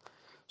now.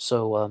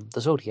 So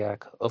the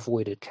Zodiac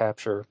avoided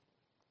capture,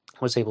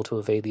 was able to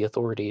evade the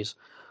authorities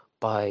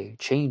by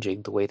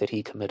changing the way that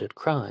he committed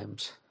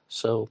crimes.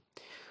 So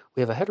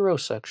we have a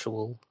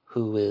heterosexual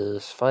who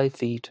is 5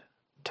 feet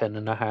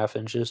 10.5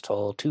 inches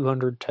tall,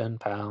 210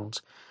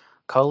 pounds,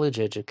 college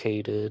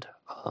educated,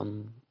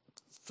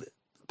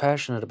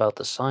 passionate about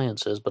the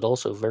sciences, but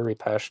also very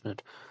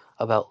passionate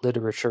about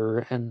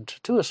literature and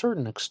to a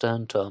certain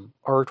extent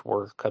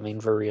artwork. I mean,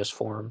 various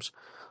forms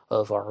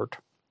of art.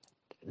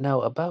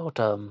 Now, about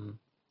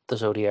the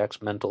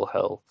Zodiac's mental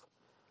health,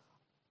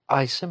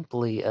 I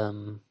simply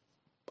am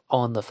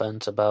on the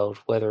fence about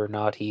whether or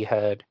not he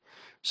had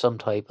some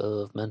type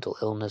of mental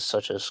illness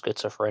such as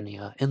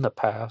schizophrenia. In the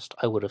past,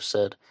 I would have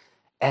said,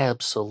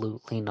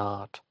 absolutely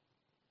not.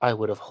 I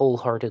would have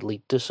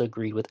wholeheartedly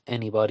disagreed with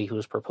anybody who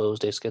has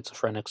proposed a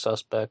schizophrenic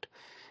suspect.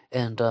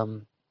 And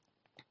the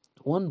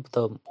one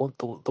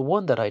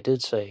that I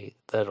did say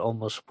that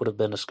almost would have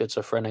been a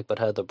schizophrenic but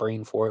had the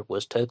brain for it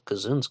was Ted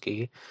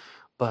Kaczynski.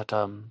 But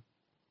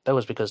that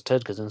was because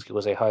Ted Kaczynski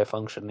was a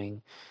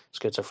high-functioning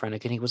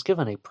schizophrenic, and he was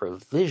given a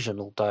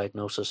provisional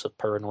diagnosis of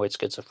paranoid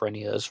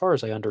schizophrenia. As far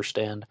as I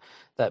understand,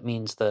 that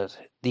means that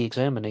the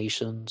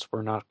examinations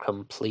were not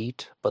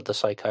complete, but the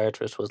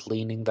psychiatrist was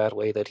leaning that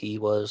way, that he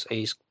was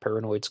a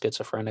paranoid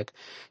schizophrenic,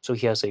 so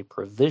he has a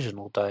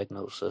provisional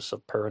diagnosis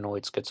of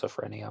paranoid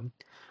schizophrenia.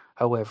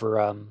 However,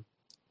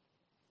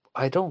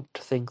 I don't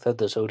think that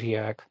the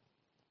Zodiac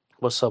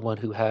was someone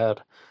who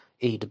had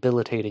a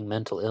debilitating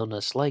mental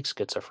illness like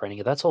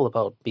schizophrenia. That's all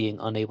about being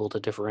unable to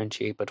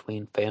differentiate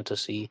between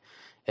fantasy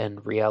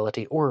and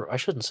reality. Or I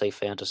shouldn't say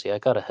fantasy, I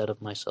got ahead of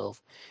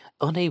myself.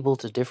 Unable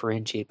to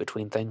differentiate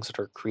between things that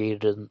are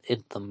created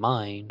in the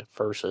mind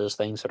versus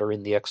things that are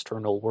in the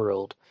external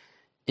world.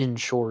 In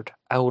short,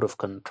 out of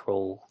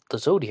control. The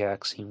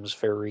Zodiac seems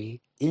very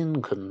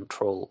in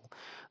control.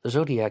 The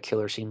Zodiac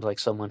Killer seems like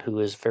someone who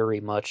is very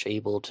much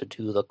able to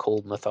do the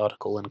cold,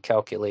 methodical, and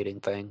calculating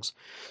things.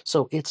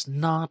 So it's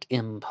not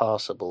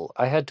impossible.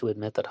 I had to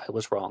admit that I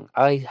was wrong.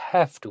 I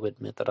have to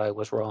admit that I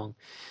was wrong.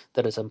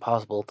 That it's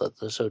impossible that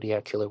the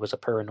Zodiac Killer was a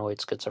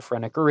paranoid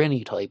schizophrenic or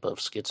any type of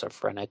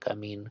schizophrenic. I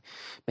mean,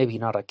 maybe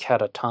not a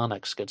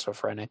catatonic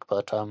schizophrenic,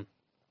 but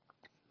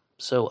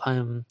so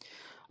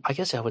I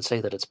guess I would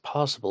say that it's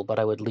possible, but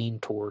I would lean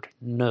toward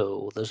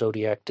no, the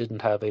Zodiac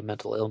didn't have a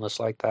mental illness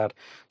like that.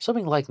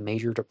 Something like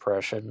major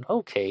depression,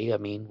 okay, I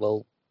mean,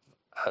 well,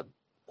 uh,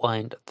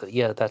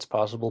 yeah, that's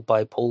possible.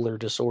 Bipolar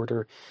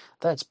disorder,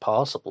 that's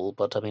possible,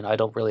 but I mean, I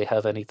don't really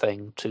have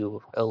anything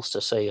else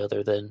to say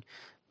other than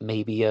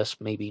maybe yes,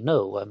 maybe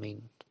no. I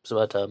mean,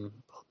 but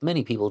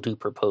many people do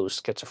propose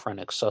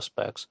schizophrenic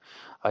suspects.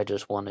 I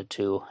just wanted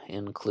to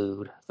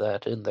include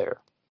that in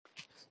there.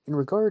 In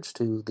regards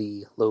to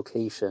the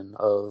location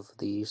of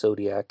the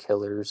Zodiac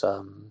Killer's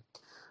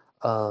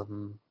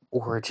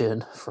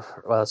origin,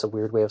 well, that's a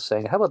weird way of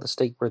saying it. How about the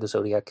state where the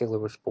Zodiac Killer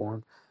was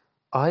born?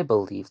 I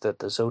believe that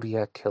the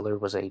Zodiac Killer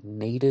was a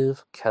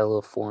native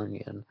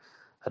Californian.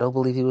 I don't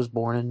believe he was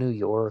born in New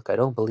York. I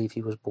don't believe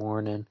he was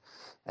born in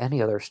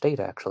any other state,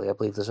 actually. I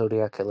believe the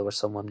Zodiac Killer was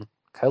someone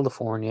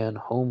Californian,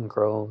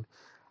 homegrown.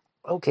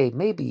 Okay,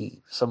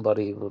 maybe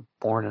somebody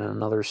born in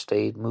another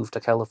state, moved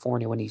to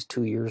California when he's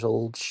 2 years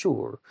old,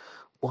 sure,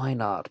 why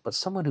not? But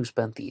someone who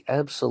spent the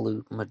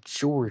absolute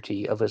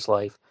majority of his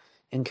life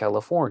in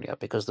California,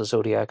 because the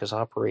Zodiac is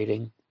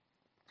operating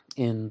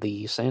in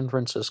the San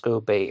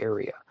Francisco Bay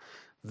Area.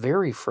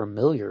 Very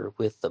familiar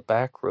with the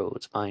back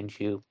roads,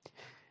 mind you.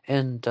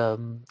 And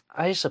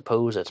I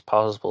suppose it's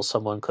possible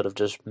someone could have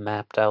just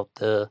mapped out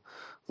the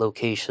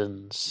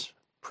locations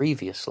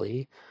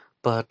previously,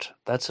 but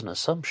that's an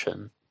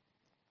assumption.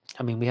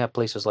 I mean, we have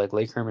places like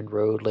Lake Herman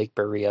Road, Lake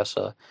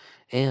Berryessa,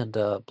 and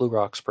Blue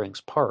Rock Springs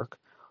Park.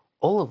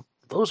 All of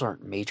those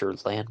aren't major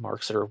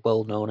landmarks that are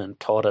well known and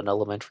taught in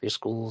elementary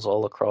schools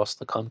all across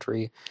the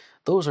country.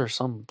 Those are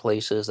some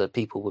places that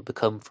people would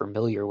become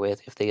familiar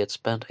with if they had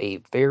spent a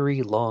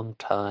very long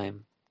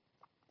time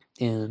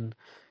in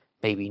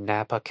maybe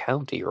Napa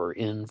County or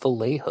in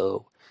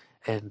Vallejo,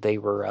 and they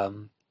were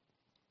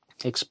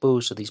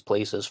exposed to these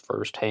places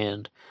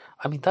firsthand.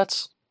 I mean,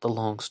 that's the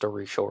long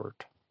story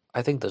short.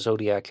 I think the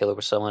Zodiac Killer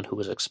was someone who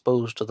was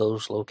exposed to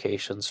those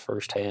locations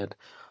firsthand.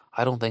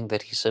 I don't think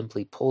that he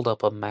simply pulled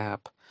up a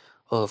map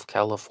of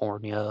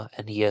California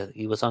and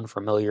he was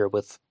unfamiliar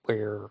with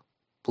where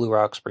Blue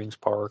Rock Springs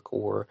Park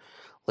or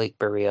Lake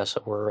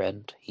Berryessa were,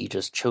 and he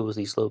just chose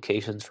these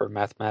locations for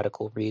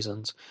mathematical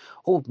reasons.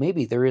 Oh,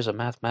 maybe there is a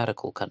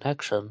mathematical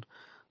connection,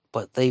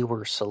 but they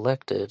were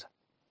selected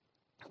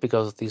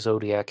because the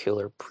Zodiac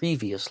Killer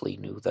previously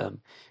knew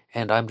them,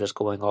 and I'm just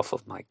going off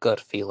of my gut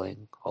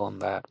feeling on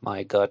that,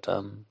 my gut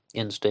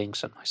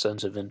instincts and my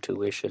sense of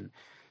intuition.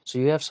 So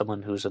you have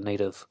someone who's a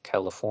native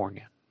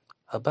Californian.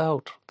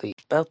 About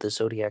the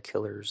Zodiac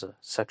Killer's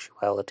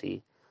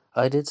sexuality,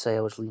 I did say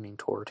I was leaning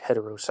toward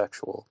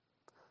heterosexual,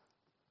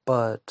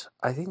 but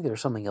I think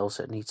there's something else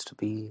that needs to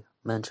be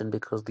mentioned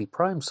because the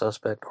prime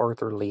suspect,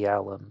 Arthur Lee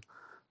Allen,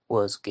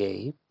 was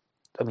gay.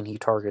 I mean, he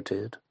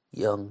targeted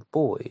young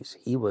boys.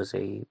 He was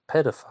a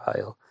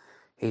pedophile,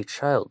 a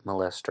child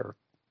molester.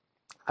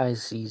 I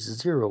see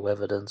zero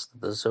evidence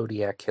that the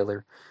Zodiac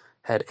Killer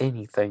had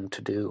anything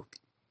to do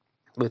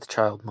with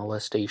child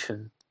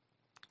molestation.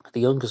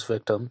 The youngest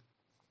victim,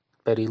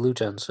 Betty Lou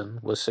Jensen,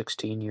 was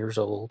 16 years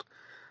old.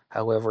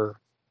 However,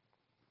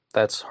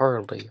 that's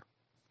hardly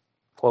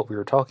what we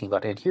were talking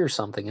about. And here's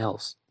something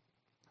else.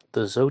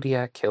 The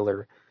Zodiac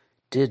Killer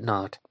did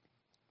not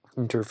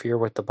interfere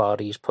with the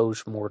bodies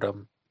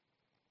post-mortem,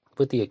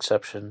 with the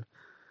exception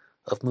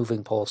of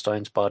moving Paul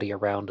Stein's body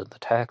around in the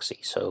taxi.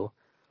 So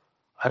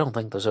I don't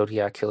think the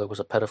Zodiac Killer was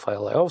a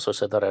pedophile. I also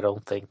said that I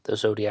don't think the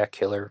Zodiac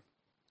Killer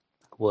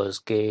was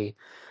gay.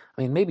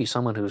 I mean, maybe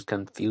someone who's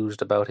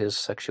confused about his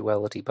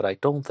sexuality, but I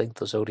don't think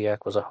the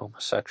Zodiac was a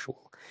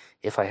homosexual.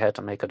 If I had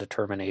to make a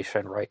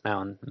determination right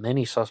now, and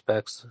many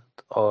suspects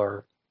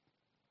are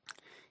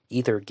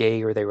either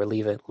gay or they were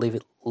living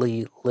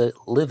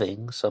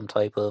some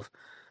type of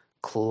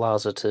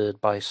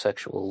closeted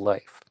bisexual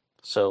life.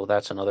 So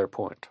that's another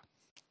point.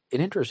 An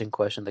interesting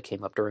question that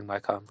came up during my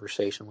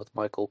conversation with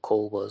Michael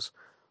Cole was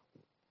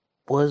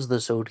the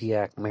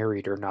Zodiac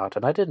married or not?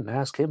 And I didn't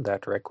ask him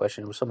that direct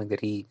question. It was something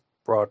that he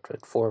brought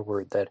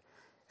forward that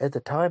at the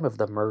time of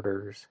the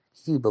murders,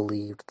 he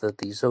believed that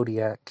the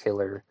Zodiac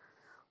Killer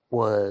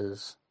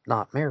was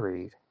not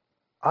married.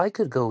 I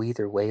could go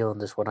either way on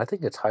this one. I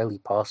think it's highly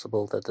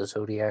possible that the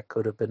Zodiac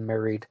could have been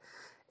married,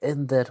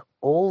 and that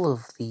all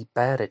of the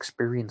bad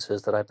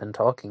experiences that I've been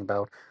talking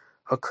about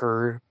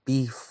occurred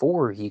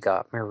before he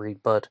got married.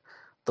 But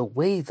the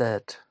way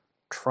that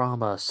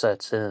trauma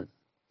sets in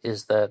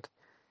is that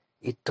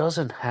it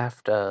doesn't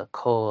have to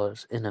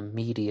cause an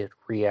immediate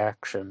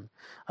reaction.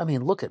 I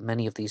mean, look at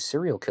many of these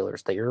serial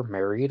killers. They are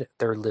married,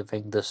 they're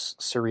living this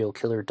serial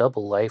killer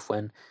double life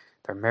when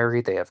they're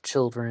married, they have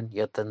children,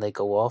 yet then they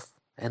go off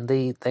and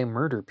they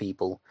murder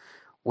people.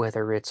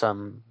 Whether it's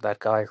that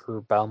guy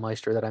Herb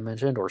Baumeister that I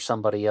mentioned, or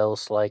somebody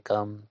else like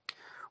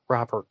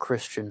Robert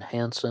Christian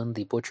Hansen,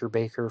 the butcher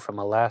baker from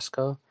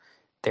Alaska.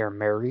 They're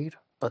married,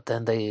 but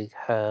then they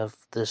have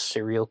this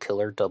serial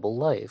killer double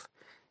life.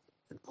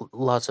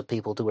 Lots of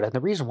people do it. And the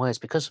reason why is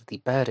because of the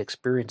bad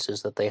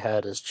experiences that they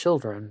had as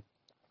children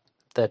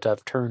that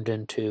have turned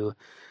into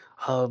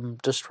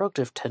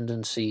destructive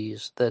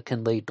tendencies that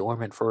can lay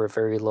dormant for a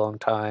very long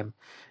time.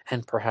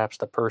 And perhaps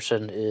the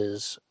person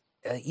is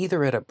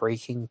either at a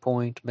breaking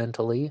point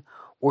mentally,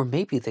 or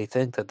maybe they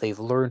think that they've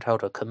learned how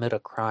to commit a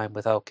crime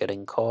without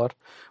getting caught,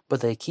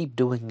 but they keep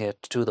doing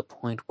it to the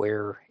point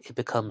where it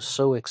becomes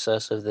so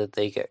excessive that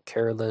they get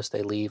careless,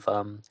 they leave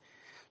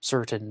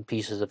certain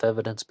pieces of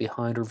evidence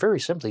behind, or very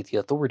simply, the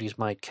authorities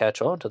might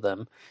catch on to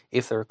them.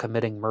 If they're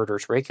committing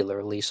murders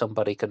regularly,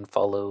 somebody can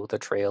follow the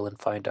trail and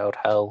find out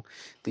how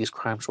these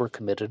crimes were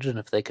committed, and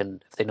if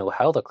they know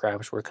how the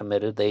crimes were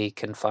committed, they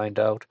can find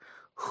out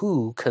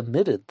who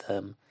committed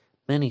them.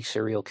 Many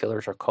serial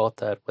killers are caught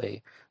that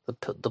way.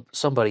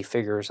 Somebody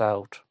figures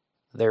out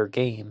their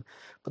game,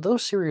 but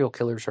those serial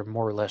killers are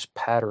more or less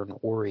pattern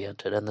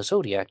oriented, and the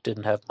Zodiac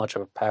didn't have much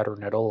of a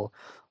pattern at all.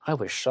 I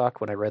was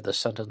shocked when I read the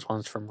sentence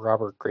once from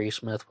Robert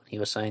Graysmith when he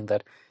was saying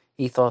that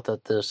he thought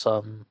that this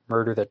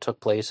murder that took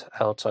place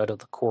outside of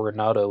the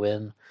Coronado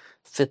Inn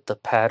fit the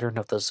pattern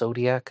of the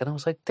Zodiac, and I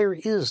was like, there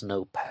is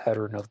no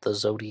pattern of the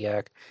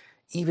Zodiac.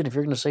 Even if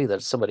you're going to say that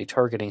it's somebody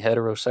targeting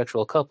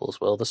heterosexual couples,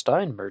 well, the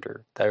Stein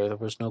murder, there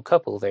was no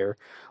couple there.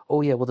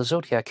 Oh yeah, well, the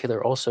Zodiac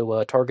Killer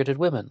also targeted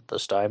women. The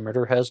Stein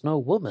murder has no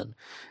woman.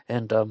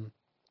 And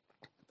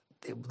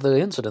the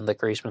incident that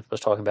Graysmith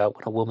was talking about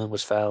when a woman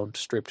was found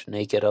stripped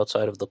naked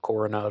outside of the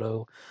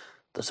Coronado,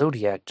 the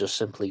Zodiac just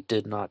simply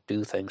did not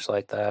do things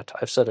like that.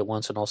 I've said it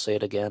once and I'll say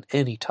it again.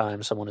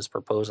 Anytime someone is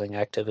proposing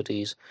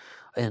activities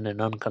in an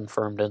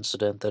unconfirmed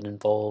incident that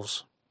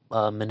involves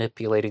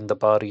manipulating the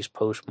bodies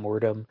post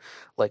mortem,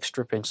 like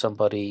stripping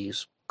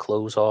somebody's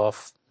clothes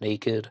off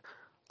naked,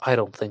 I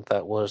don't think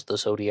that was the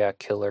Zodiac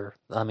Killer.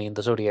 I mean,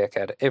 the Zodiac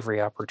had every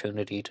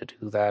opportunity to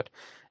do that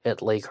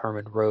at Lake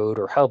Herman Road,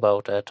 or how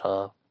about at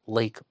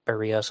Lake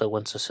Berryessa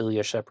when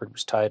Cecilia Shepard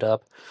was tied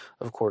up.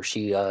 Of course,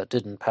 she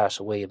didn't pass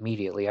away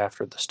immediately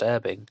after the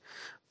stabbing,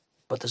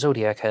 but the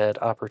Zodiac had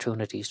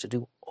opportunities to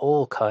do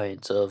all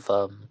kinds of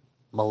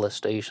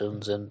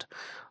molestations and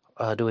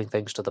doing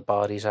things to the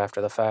bodies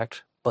after the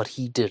fact, but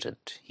he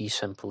didn't. He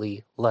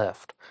simply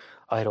left.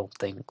 I don't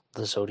think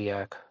the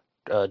Zodiac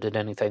did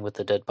anything with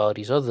the dead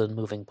bodies other than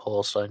moving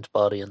Paul Stein's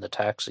body in the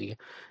taxi.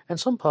 And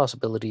some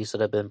possibilities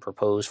that have been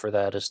proposed for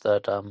that is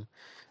that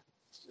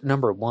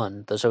number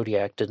one, the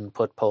Zodiac didn't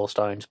put Paul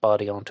Stein's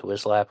body onto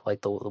his lap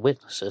like the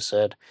witnesses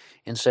said.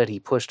 Instead, he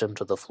pushed him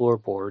to the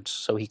floorboards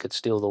so he could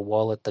steal the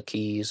wallet, the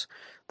keys,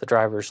 the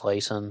driver's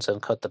license,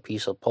 and cut the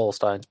piece of Paul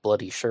Stein's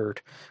bloody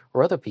shirt.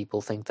 Or other people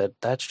think that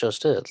that's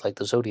just it, like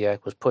the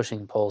Zodiac was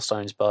pushing Paul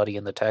Stein's body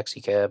in the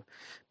taxicab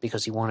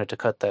because he wanted to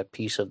cut that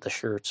piece of the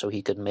shirt so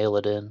he could mail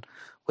it in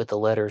with the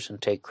letters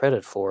and take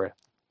credit for it,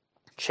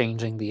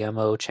 changing the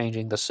MO,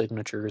 changing the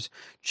signatures,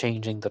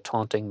 changing the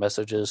taunting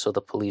messages so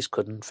the police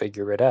couldn't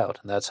figure it out,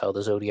 and that's how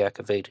the Zodiac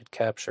evaded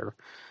capture.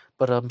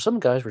 But some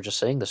guys were just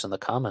saying this in the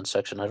comments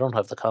section. I don't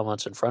have the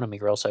comments in front of me,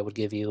 or else I would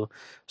give you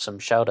some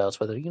shout outs.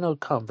 Whether,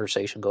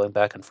 conversation going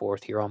back and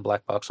forth here on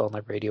Black Box All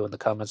Night Radio in the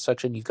comments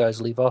section. You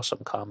guys leave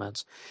awesome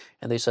comments.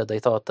 And they said they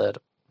thought that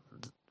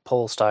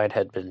Polstein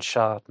had been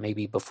shot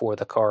maybe before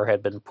the car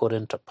had been put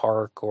into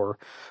park or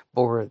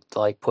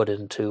like put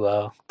into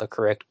the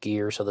correct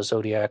gear. So the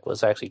Zodiac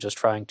was actually just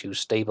trying to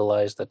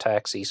stabilize the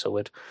taxi so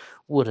it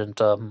wouldn't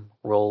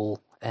roll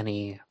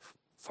any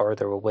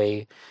farther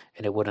away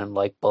and it wouldn't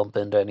like bump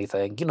into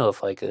anything.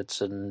 If like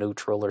it's in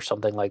neutral or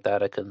something like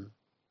that, it can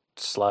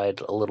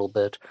slide a little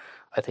bit.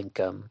 I think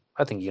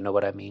you know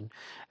what I mean.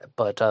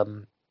 But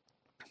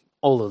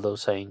all of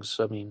those things,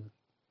 I mean,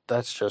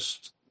 that's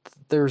just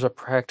there's a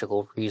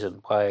practical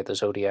reason why the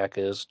Zodiac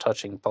is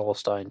touching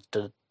Ballstein's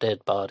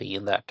dead body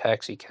in that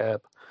taxi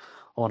cab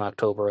on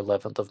October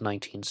 11th of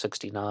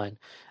 1969.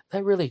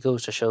 That really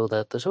goes to show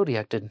that the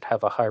Zodiac didn't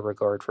have a high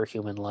regard for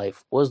human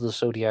life. Was the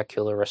Zodiac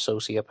Killer a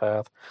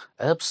sociopath?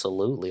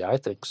 Absolutely, I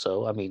think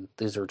so. I mean,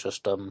 these are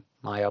just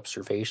my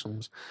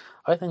observations.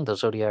 I think the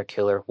Zodiac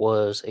Killer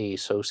was a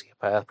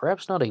sociopath,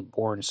 perhaps not a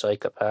born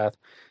psychopath.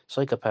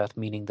 Psychopath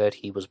meaning that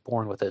he was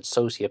born with it,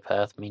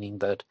 sociopath meaning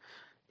that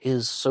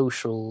his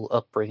social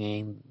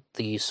upbringing,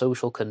 the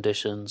social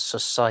conditions,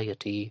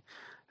 society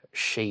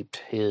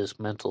shaped his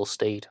mental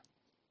state.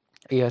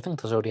 Yeah, I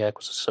think the Zodiac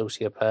was a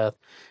sociopath,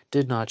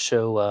 did not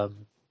show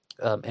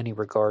any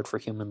regard for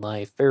human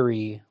life,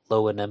 very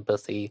low in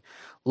empathy,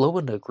 low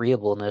in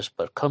agreeableness,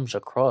 but comes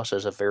across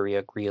as a very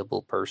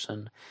agreeable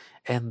person.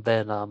 And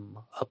then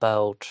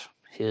about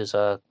his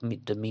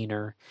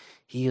demeanor,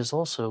 he is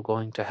also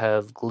going to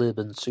have glib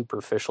and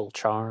superficial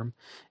charm.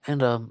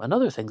 And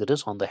another thing that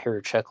is on the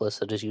Hare checklist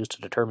that is used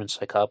to determine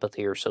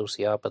psychopathy or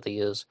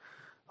sociopathy is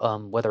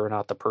whether or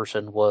not the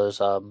person was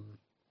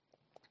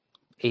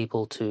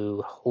able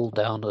to hold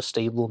down a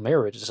stable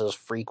marriage. It says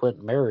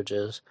frequent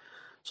marriages.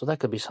 So that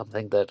could be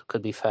something that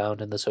could be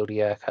found in the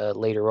Zodiac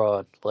later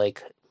on,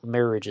 like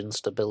marriage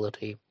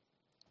instability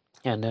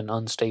and an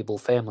unstable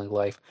family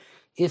life.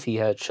 If he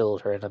had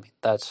children, I mean,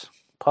 that's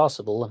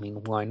possible. I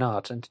mean, why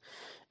not? And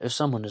if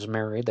someone is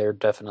married, they're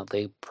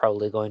definitely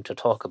probably going to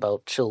talk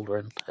about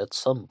children at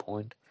some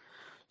point.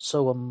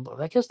 So,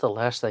 I guess the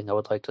last thing I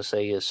would like to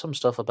say is some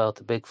stuff about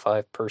the Big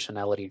Five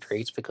personality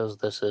traits because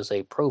this is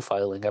a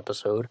profiling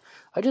episode.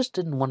 I just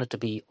didn't want it to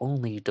be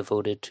only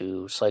devoted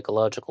to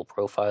psychological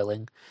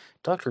profiling.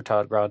 Dr.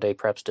 Todd Grande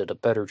perhaps did a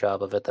better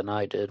job of it than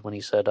I did when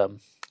he said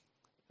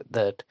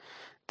that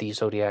the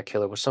Zodiac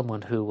Killer was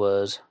someone who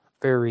was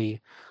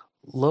very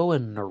low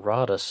in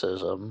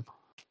neuroticism,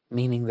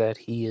 meaning that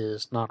he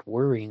is not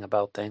worrying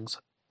about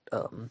things.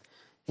 Um,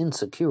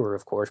 Insecure,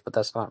 of course, but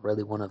that's not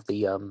really one of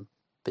the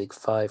big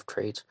five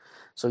traits.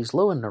 So he's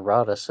low in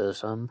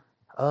neuroticism,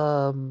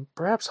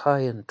 perhaps high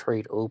in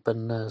trait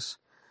openness,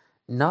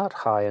 not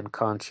high in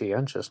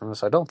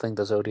conscientiousness. I don't think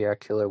the Zodiac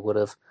Killer would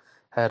have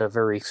had a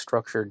very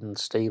structured and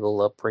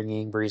stable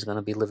upbringing where he's going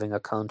to be living a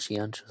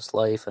conscientious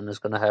life and is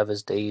going to have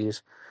his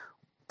days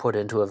put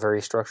into a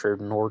very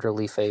structured and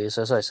orderly phase.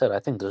 As I said, I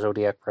think the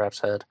Zodiac perhaps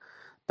had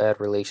bad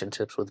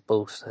relationships with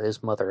both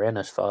his mother and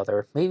his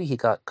father. Maybe he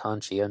got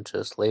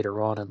conscientious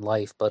later on in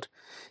life, but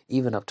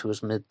even up to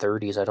his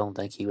mid-30s, I don't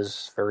think he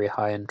was very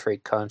high in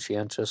trait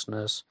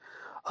conscientiousness.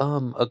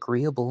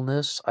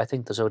 Agreeableness, I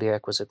think the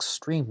Zodiac was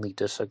extremely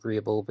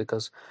disagreeable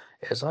because,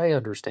 as I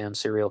understand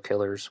serial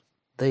killers,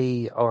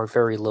 they are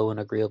very low in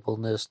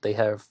agreeableness. They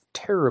have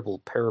terrible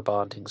pair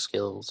bonding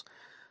skills,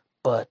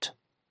 but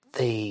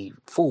they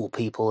fool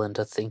people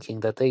into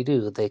thinking that they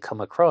do. They come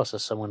across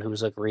as someone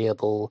who's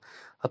agreeable,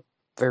 a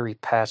very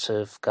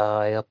passive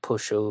guy, a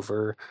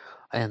pushover,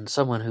 and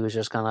someone who is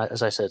just gonna,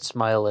 as I said,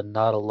 smile and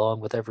nod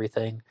along with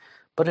everything.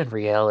 But in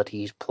reality,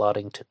 he's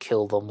plotting to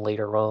kill them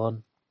later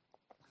on.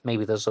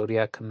 Maybe the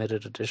Zodiac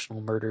committed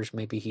additional murders,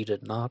 maybe he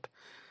did not.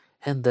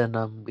 And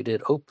then we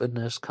did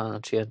openness,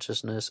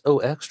 conscientiousness,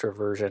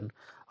 extroversion.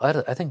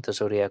 I think the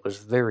Zodiac was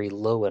very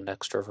low in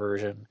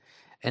extroversion,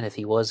 and if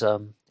he was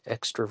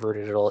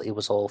extroverted at all, it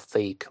was all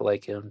fake,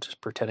 like him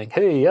just pretending,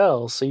 "Hey, yeah,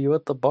 I'll see you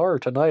at the bar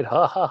tonight.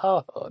 Ha ha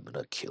ha! I'm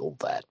gonna kill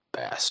that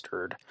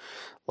bastard."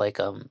 Like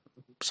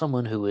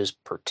someone who is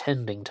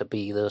pretending to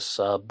be this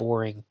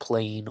boring,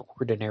 plain,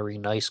 ordinary,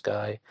 nice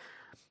guy,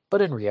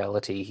 but in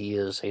reality, he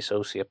is a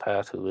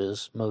sociopath who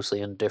is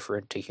mostly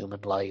indifferent to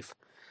human life.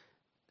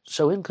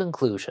 So, in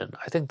conclusion,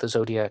 I think the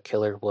Zodiac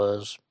Killer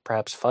was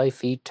perhaps 5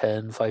 feet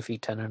 10, 5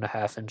 feet 10 and a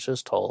half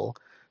inches tall,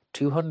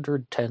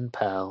 210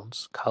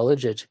 pounds,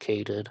 college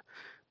educated,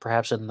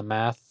 perhaps in the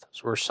math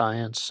or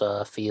science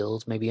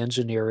fields, maybe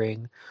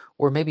engineering,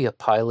 or maybe a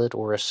pilot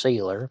or a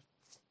sailor,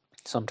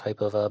 some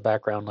type of a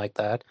background like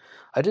that.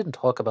 I didn't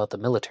talk about the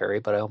military,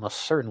 but I almost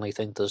certainly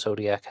think the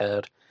Zodiac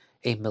had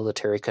a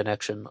military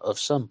connection of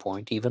some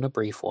point, even a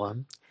brief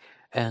one.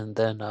 And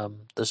then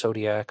the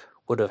Zodiac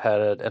would have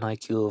had an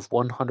IQ of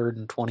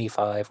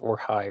 125 or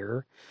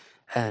higher,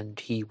 and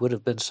he would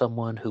have been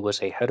someone who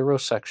was a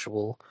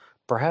heterosexual,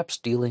 perhaps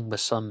dealing with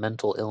some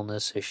mental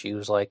illness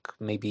issues like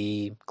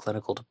maybe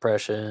clinical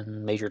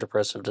depression, major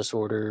depressive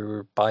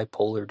disorder,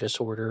 bipolar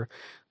disorder,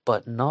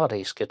 but not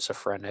a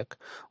schizophrenic.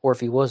 Or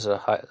if he was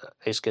a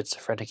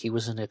schizophrenic, he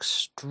was an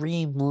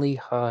extremely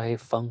high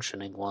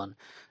functioning one,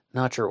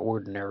 not your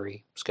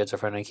ordinary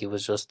schizophrenic. He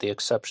was just the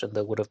exception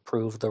that would have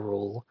proved the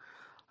rule.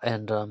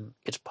 And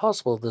it's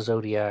possible the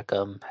Zodiac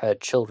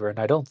had children.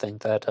 I don't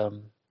think that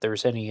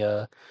there's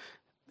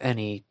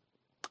any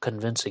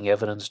convincing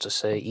evidence to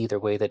say either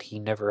way that he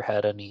never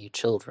had any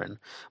children.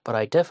 But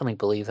I definitely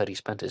believe that he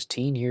spent his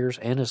teen years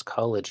and his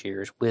college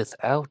years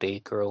without a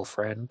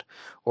girlfriend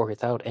or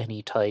without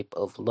any type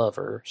of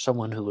lover,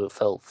 someone who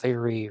felt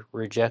very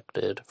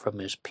rejected from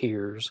his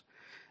peers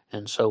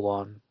and so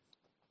on.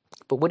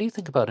 But what do you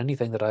think about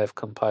anything that I've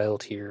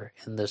compiled here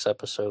in this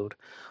episode?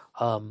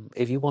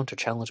 If you want to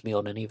challenge me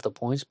on any of the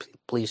points,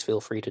 please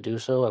feel free to do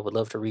so. I would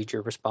love to read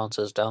your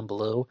responses down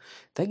below.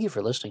 Thank you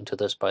for listening to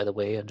this, by the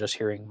way, and just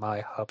hearing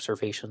my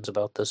observations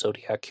about the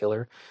Zodiac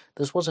Killer.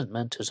 This wasn't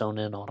meant to zone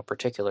in on a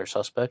particular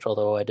suspect,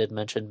 although I did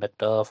mention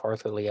Macduff,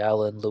 Arthur Lee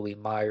Allen, Louis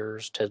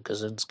Myers, Ted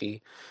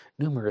Kaczynski,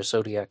 numerous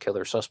Zodiac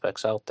Killer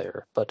suspects out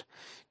there. But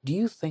do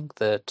you think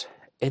that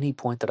any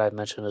point that I've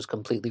mentioned is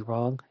completely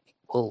wrong?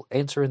 Well,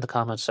 answer in the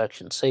comments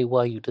section. Say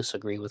why you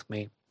disagree with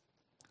me.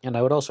 And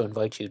I would also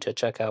invite you to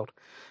check out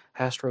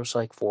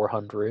Astropsych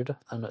 400,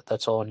 and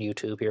that's all on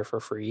YouTube here for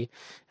free.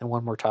 And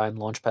one more time,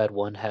 Launchpad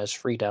 1 has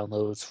free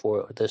downloads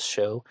for this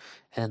show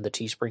and the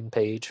Teespring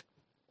page,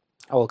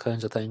 all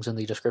kinds of things in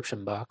the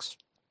description box.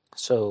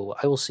 So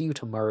I will see you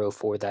tomorrow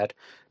for that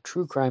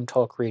True Crime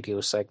Talk Radio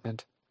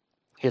segment.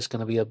 It's going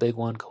to be a big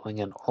one going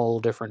in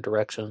all different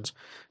directions,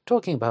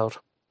 talking about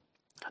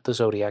the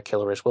Zodiac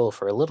Killer as well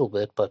for a little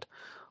bit, but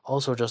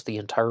also just the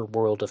entire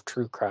world of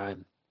true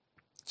crime.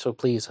 So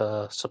please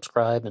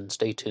subscribe and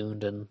stay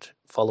tuned and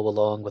follow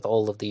along with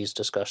all of these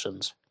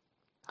discussions.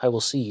 I will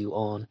see you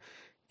on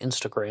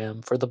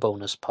Instagram for the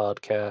bonus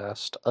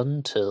podcast.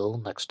 Until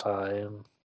next time.